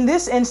in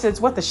this instance,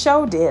 what the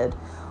show did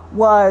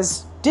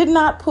did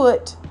not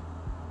put.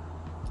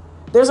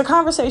 There's a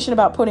conversation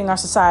about putting our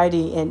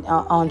society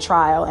on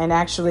trial. And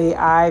actually,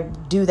 I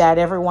do that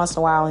every once in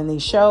a while in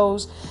these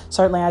shows.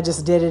 Certainly, I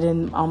just did it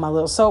on my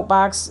little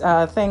soapbox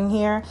thing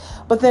here.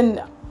 But then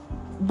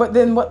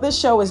what this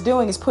show is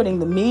doing is putting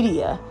the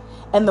media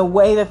and the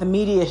way that the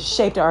media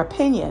shaped our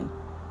opinion,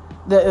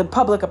 the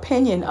public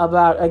opinion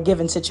about a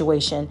given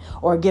situation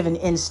or a given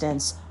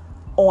instance,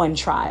 on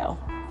trial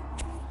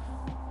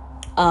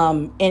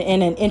in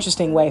an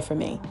interesting way for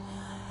me.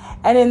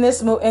 And in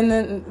this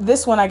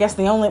one, I guess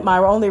my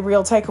only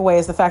real takeaway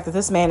is the fact that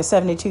this man is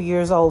 72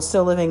 years old,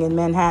 still living in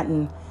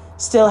Manhattan,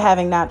 still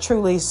having not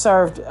truly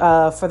served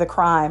for the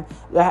crime,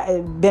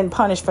 been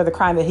punished for the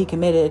crime that he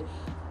committed,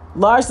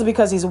 largely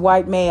because he's a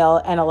white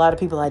male and a lot of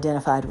people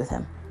identified with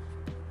him.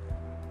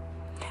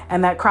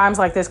 And that crimes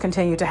like this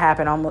continue to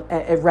happen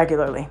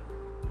regularly.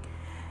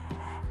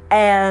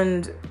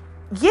 And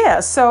yeah,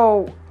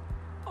 so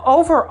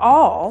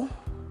overall,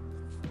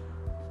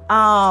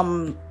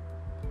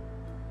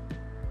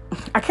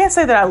 I can't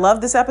say that I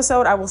love this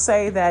episode. I will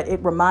say that it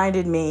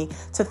reminded me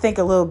to think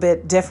a little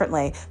bit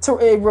differently. So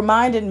it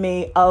reminded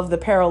me of the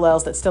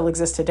parallels that still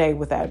exist today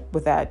with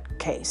that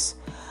case.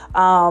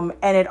 And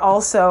it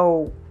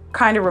also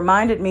kind of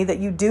reminded me that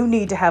you do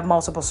need to have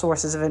multiple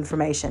sources of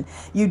information.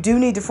 You do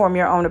need to form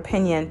your own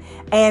opinion.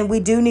 And we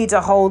do need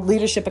to hold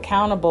leadership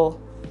accountable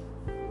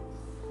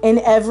in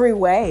every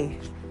way.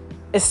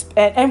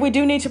 And we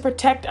do need to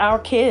protect our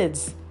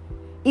kids.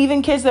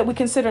 Even kids that we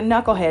consider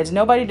knuckleheads.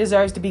 Nobody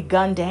deserves to be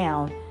gunned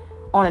down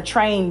on a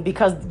train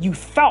because you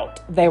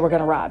thought they were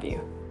going to rob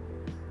you.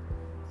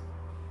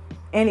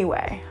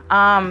 Anyway,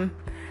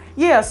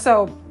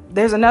 so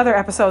there's another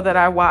episode that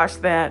I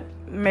watched that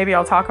maybe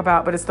I'll talk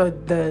about, but it's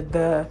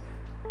the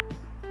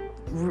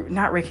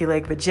not Ricky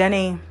Lake, but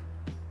Jenny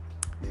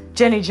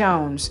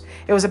Jones.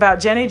 It was about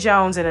Jenny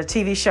Jones in a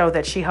TV show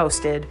that she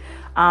hosted.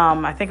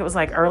 I think it was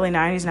like early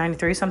 90s,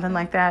 93, something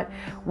like that,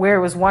 where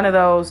it was one of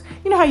those,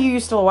 you know how you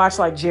used to watch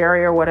like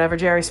Jerry or whatever,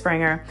 Jerry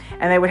Springer,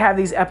 and they would have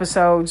these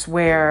episodes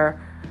where,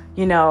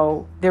 you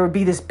know, there would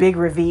be this big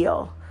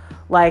reveal,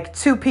 like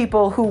two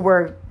people who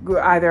were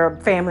either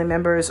family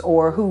members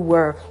or who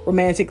were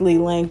romantically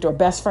linked or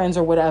best friends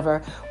or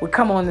whatever would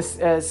come on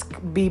this,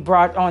 be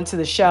brought onto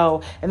the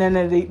show, and then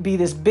there'd be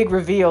this big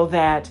reveal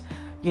that,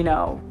 you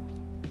know,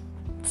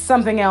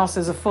 something else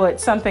is afoot,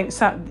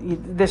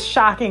 this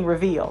shocking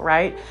reveal,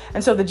 right?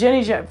 And so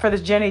for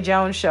this Jenny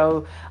Jones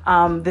show,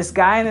 this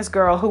guy and this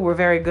girl who were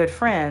very good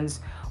friends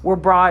were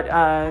brought,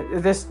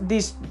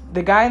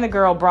 the guy and the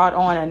girl brought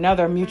on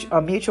a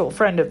mutual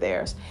friend of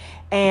theirs,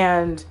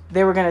 and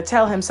they were going to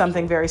tell him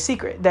something very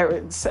secret. They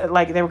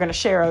were going to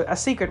share a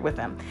secret with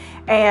him,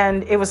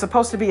 and it was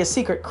supposed to be a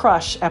secret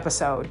crush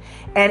episode.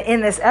 And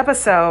in this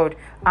episode,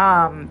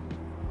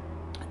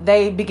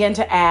 they begin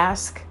to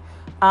ask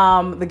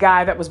the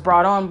guy that was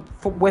brought on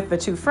with the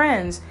two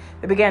friends.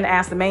 They began to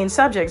ask the main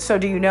subject, so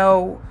do you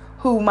know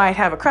who might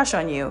have a crush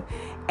on you?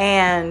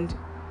 And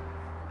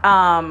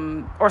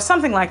or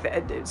something like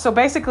that. So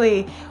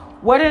basically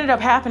what ended up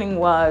happening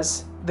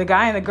was the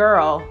guy and the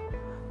girl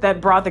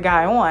that brought the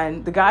guy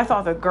on, the guy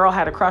thought the girl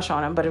had a crush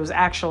on him, but it was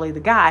actually the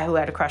guy who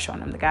had a crush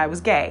on him. The guy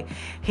was gay.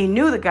 He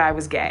knew the guy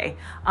was gay,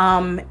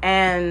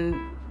 and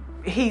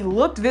he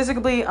looked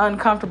visibly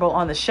uncomfortable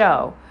on the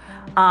show.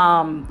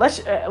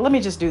 Let me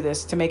just do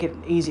this to make it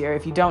easier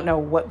if you don't know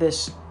what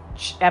this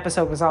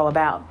episode was all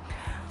about.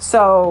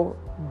 So,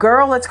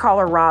 girl, let's call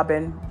her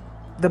Robin.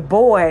 The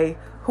boy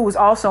who was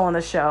also on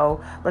the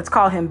show, let's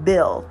call him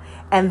Bill.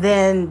 And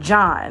then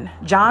John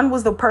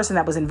was the person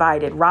that was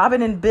invited.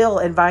 Robin and Bill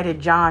invited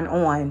John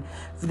on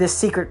this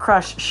secret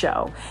crush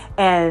show.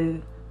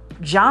 And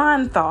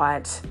John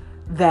thought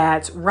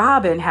that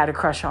Robin had a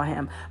crush on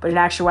him, but in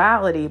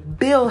actuality,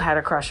 Bill had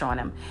a crush on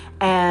him.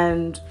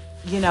 And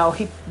you know,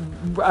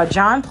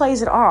 John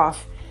plays it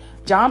off.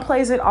 John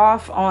plays it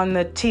off on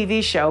the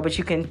TV show, but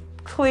you can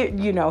clear,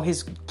 you know,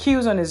 his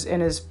cues in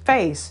his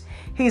face.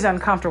 He's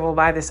uncomfortable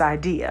by this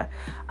idea.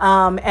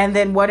 And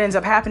then what ends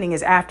up happening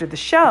is after the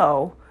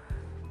show,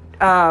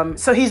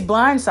 so he's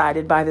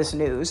blindsided by this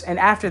news. And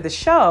after the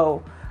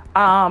show,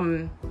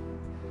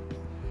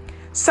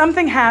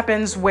 something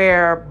happens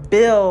where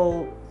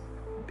Bill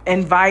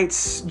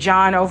invites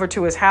John over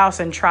to his house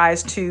and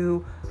tries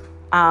to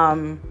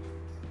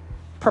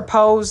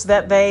propose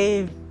that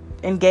they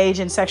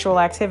engage in sexual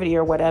activity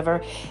or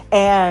whatever.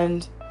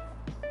 And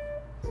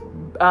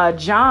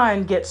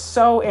John gets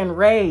so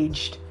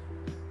enraged,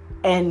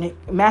 and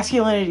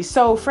masculinity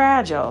so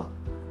fragile,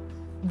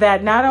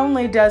 that not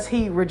only does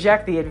he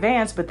reject the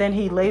advance, but then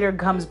he later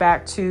comes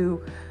back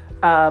to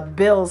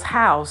Bill's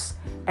house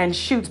and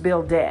shoots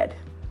Bill dead.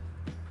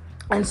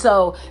 And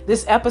so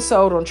this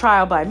episode on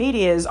Trial by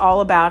Media is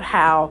all about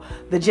how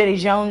the Jenny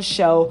Jones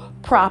show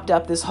propped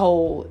up this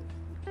whole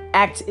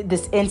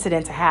this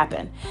incident to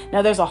happen.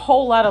 Now, there's a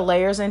whole lot of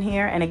layers in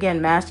here. And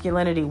again,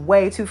 masculinity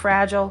way too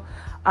fragile.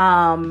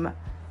 The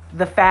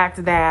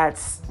fact that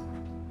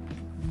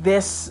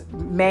this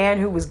man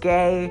who was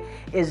gay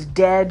is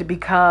dead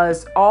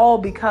because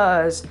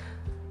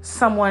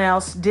someone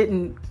else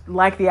didn't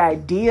like the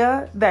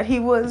idea that he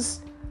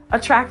was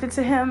attracted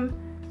to him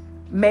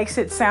makes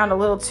it sound a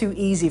little too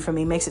easy for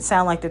me. Makes it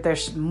sound like that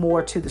there's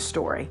more to the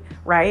story,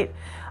 right?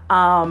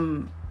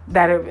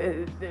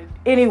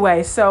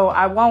 Anyway, so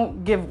I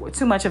won't give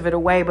too much of it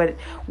away, but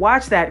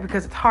watch that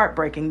because it's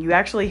heartbreaking. You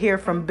actually hear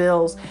from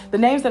the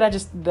names that I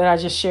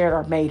just shared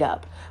are made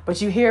up,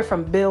 but you hear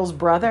from Bill's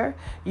brother,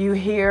 you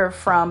hear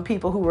from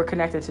people who were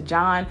connected to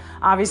John,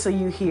 obviously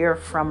you hear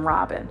from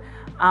Robin,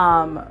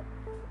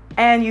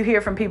 and you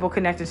hear from people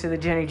connected to the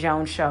Jenny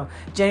Jones show.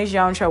 Jenny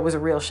Jones show was a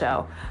real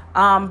show.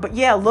 But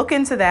yeah, look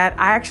into that.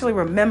 I actually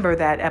remember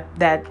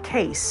that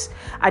case.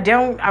 I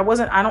don't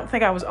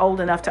think I was old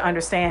enough to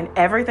understand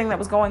everything that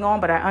was going on,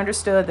 but I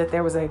understood that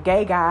there was a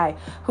gay guy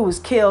who was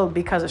killed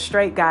because a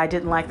straight guy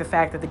didn't like the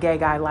fact that the gay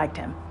guy liked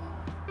him.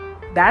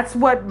 That's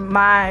what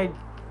my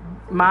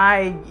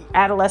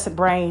adolescent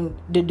brain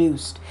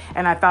deduced.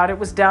 And I thought it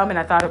was dumb and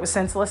I thought it was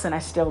senseless, and I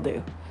still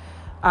do.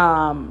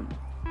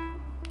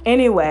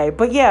 Anyway,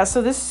 but yeah,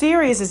 so this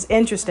series is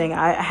interesting.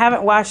 I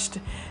haven't watched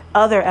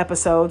other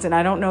episodes, and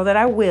I don't know that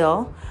I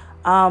will,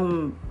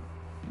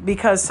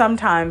 because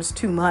sometimes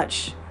too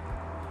much,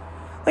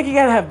 like, you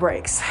gotta have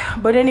breaks.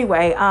 But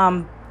anyway,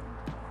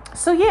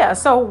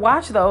 so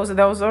watch those.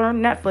 Those are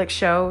Netflix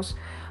shows.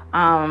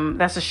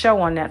 That's a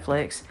show on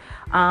Netflix.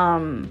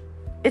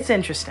 It's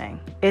interesting.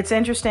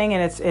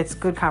 And it's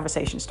good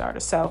conversation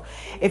starters. So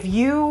if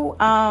you,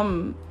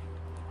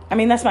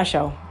 that's my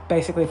show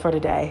basically for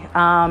today.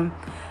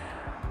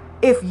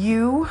 If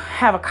you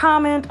have a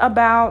comment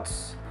about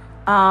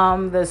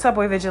the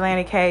Subway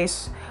Vigilante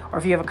case, or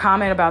if you have a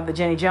comment about the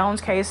Jenny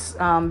Jones case,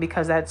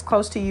 because that's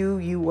close to you,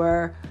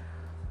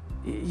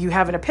 you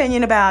have an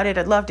opinion about it,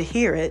 I'd love to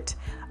hear it.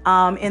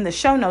 In the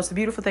show notes, the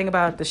beautiful thing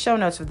about the show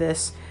notes of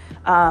this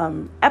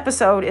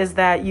episode is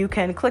that you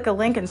can click a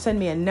link and send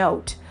me a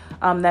note.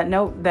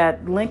 That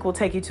link will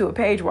take you to a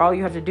page where all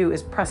you have to do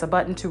is press a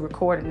button to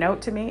record a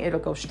note to me. It'll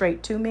go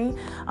straight to me.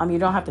 You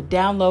don't have to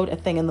download a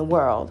thing in the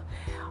world.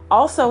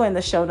 Also in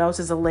the show notes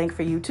is a link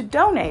for you to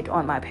donate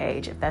on my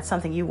page if that's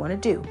something you want to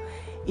do.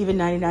 Even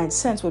 99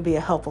 cents would be a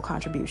helpful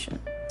contribution.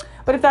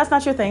 But if that's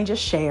not your thing,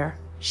 just share.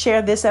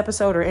 Share this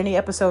episode or any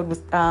episode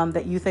with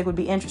that you think would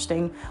be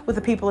interesting with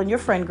the people in your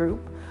friend group.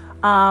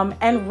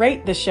 And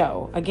rate the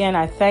show. Again,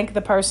 I thank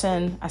the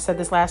person, I said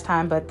this last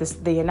time, but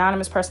the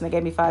anonymous person that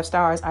gave me 5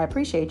 stars, I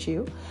appreciate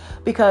you.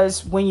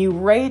 Because when you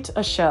rate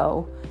a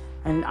show,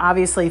 and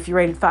obviously if you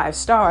rated 5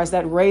 stars,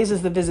 that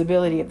raises the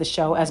visibility of the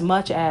show as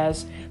much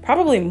as,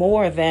 probably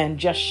more than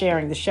just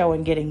sharing the show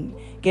and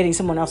getting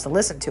someone else to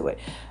listen to it.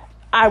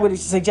 I would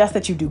suggest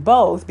that you do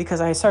both,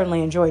 because I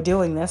certainly enjoy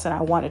doing this and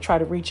I want to try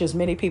to reach as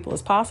many people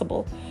as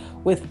possible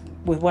with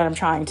what I'm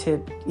trying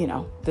to,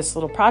 this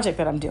little project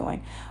that I'm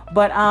doing.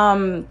 But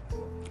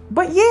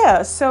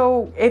yeah,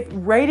 so if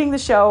rating the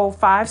show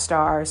 5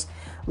 stars,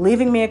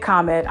 leaving me a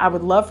comment, I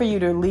would love for you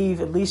to leave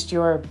at least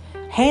your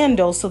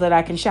handle so that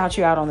I can shout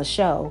you out on the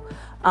show.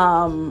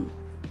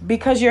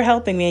 Because you're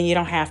helping me and you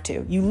don't have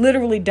to. You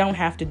literally don't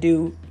have to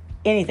do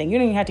anything. You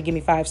don't even have to give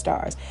me 5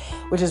 stars,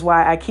 which is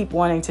why I keep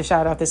wanting to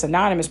shout out this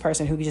anonymous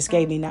person who just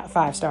gave me not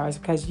 5 stars,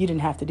 because you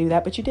didn't have to do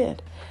that, but you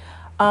did.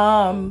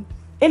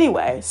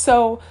 Anyway,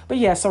 so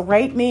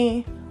rate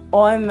me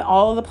on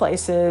all of the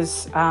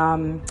places,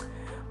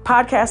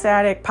 Podcast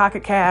Addict,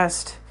 Pocket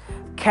Cast,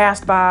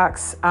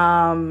 Castbox,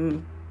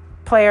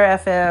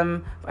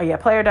 Player.fm,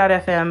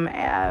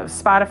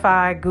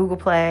 Spotify, Google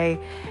Play,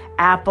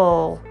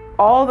 Apple,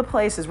 all the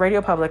places, Radio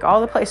Public,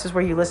 all the places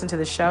where you listen to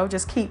the show.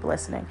 Just keep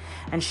listening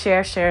and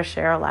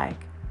share alike.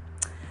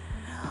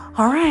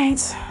 All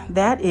right,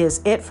 that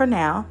is it for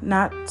now.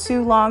 Not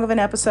too long of an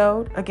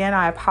episode. Again,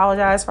 I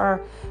apologize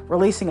for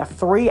releasing a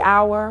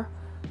 3-hour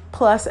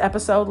plus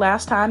episode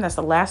last time. That's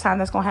the last time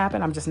that's going to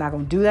happen. I'm just not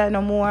going to do that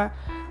no more.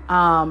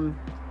 And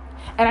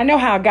I know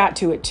how I got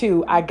to it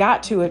too. I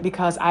got to it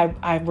because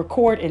I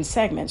record in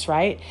segments,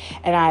 right?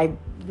 And I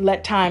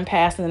let time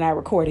pass and then I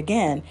record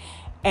again.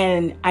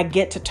 And I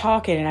get to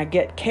talking and I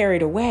get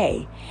carried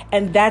away.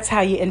 And that's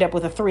how you end up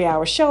with a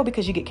 3-hour show,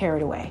 because you get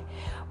carried away.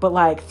 But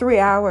like 3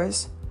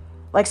 hours,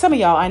 like some of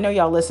y'all, I know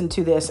y'all listen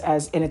to this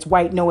in its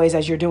white noise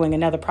as you're doing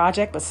another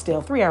project, but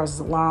still 3 hours is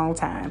a long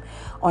time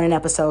on an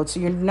episode. So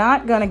you're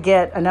not going to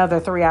get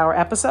another 3-hour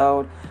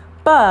episode,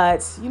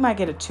 but you might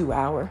get a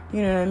 2-hour.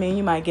 You know what I mean?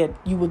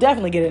 You will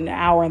definitely get an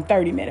hour and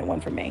 30-minute one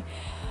from me.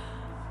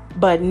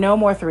 But no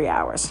more 3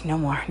 hours. No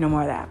more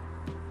of that.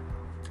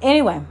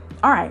 Anyway,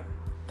 all right.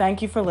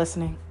 Thank you for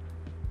listening.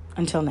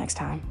 Until next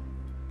time.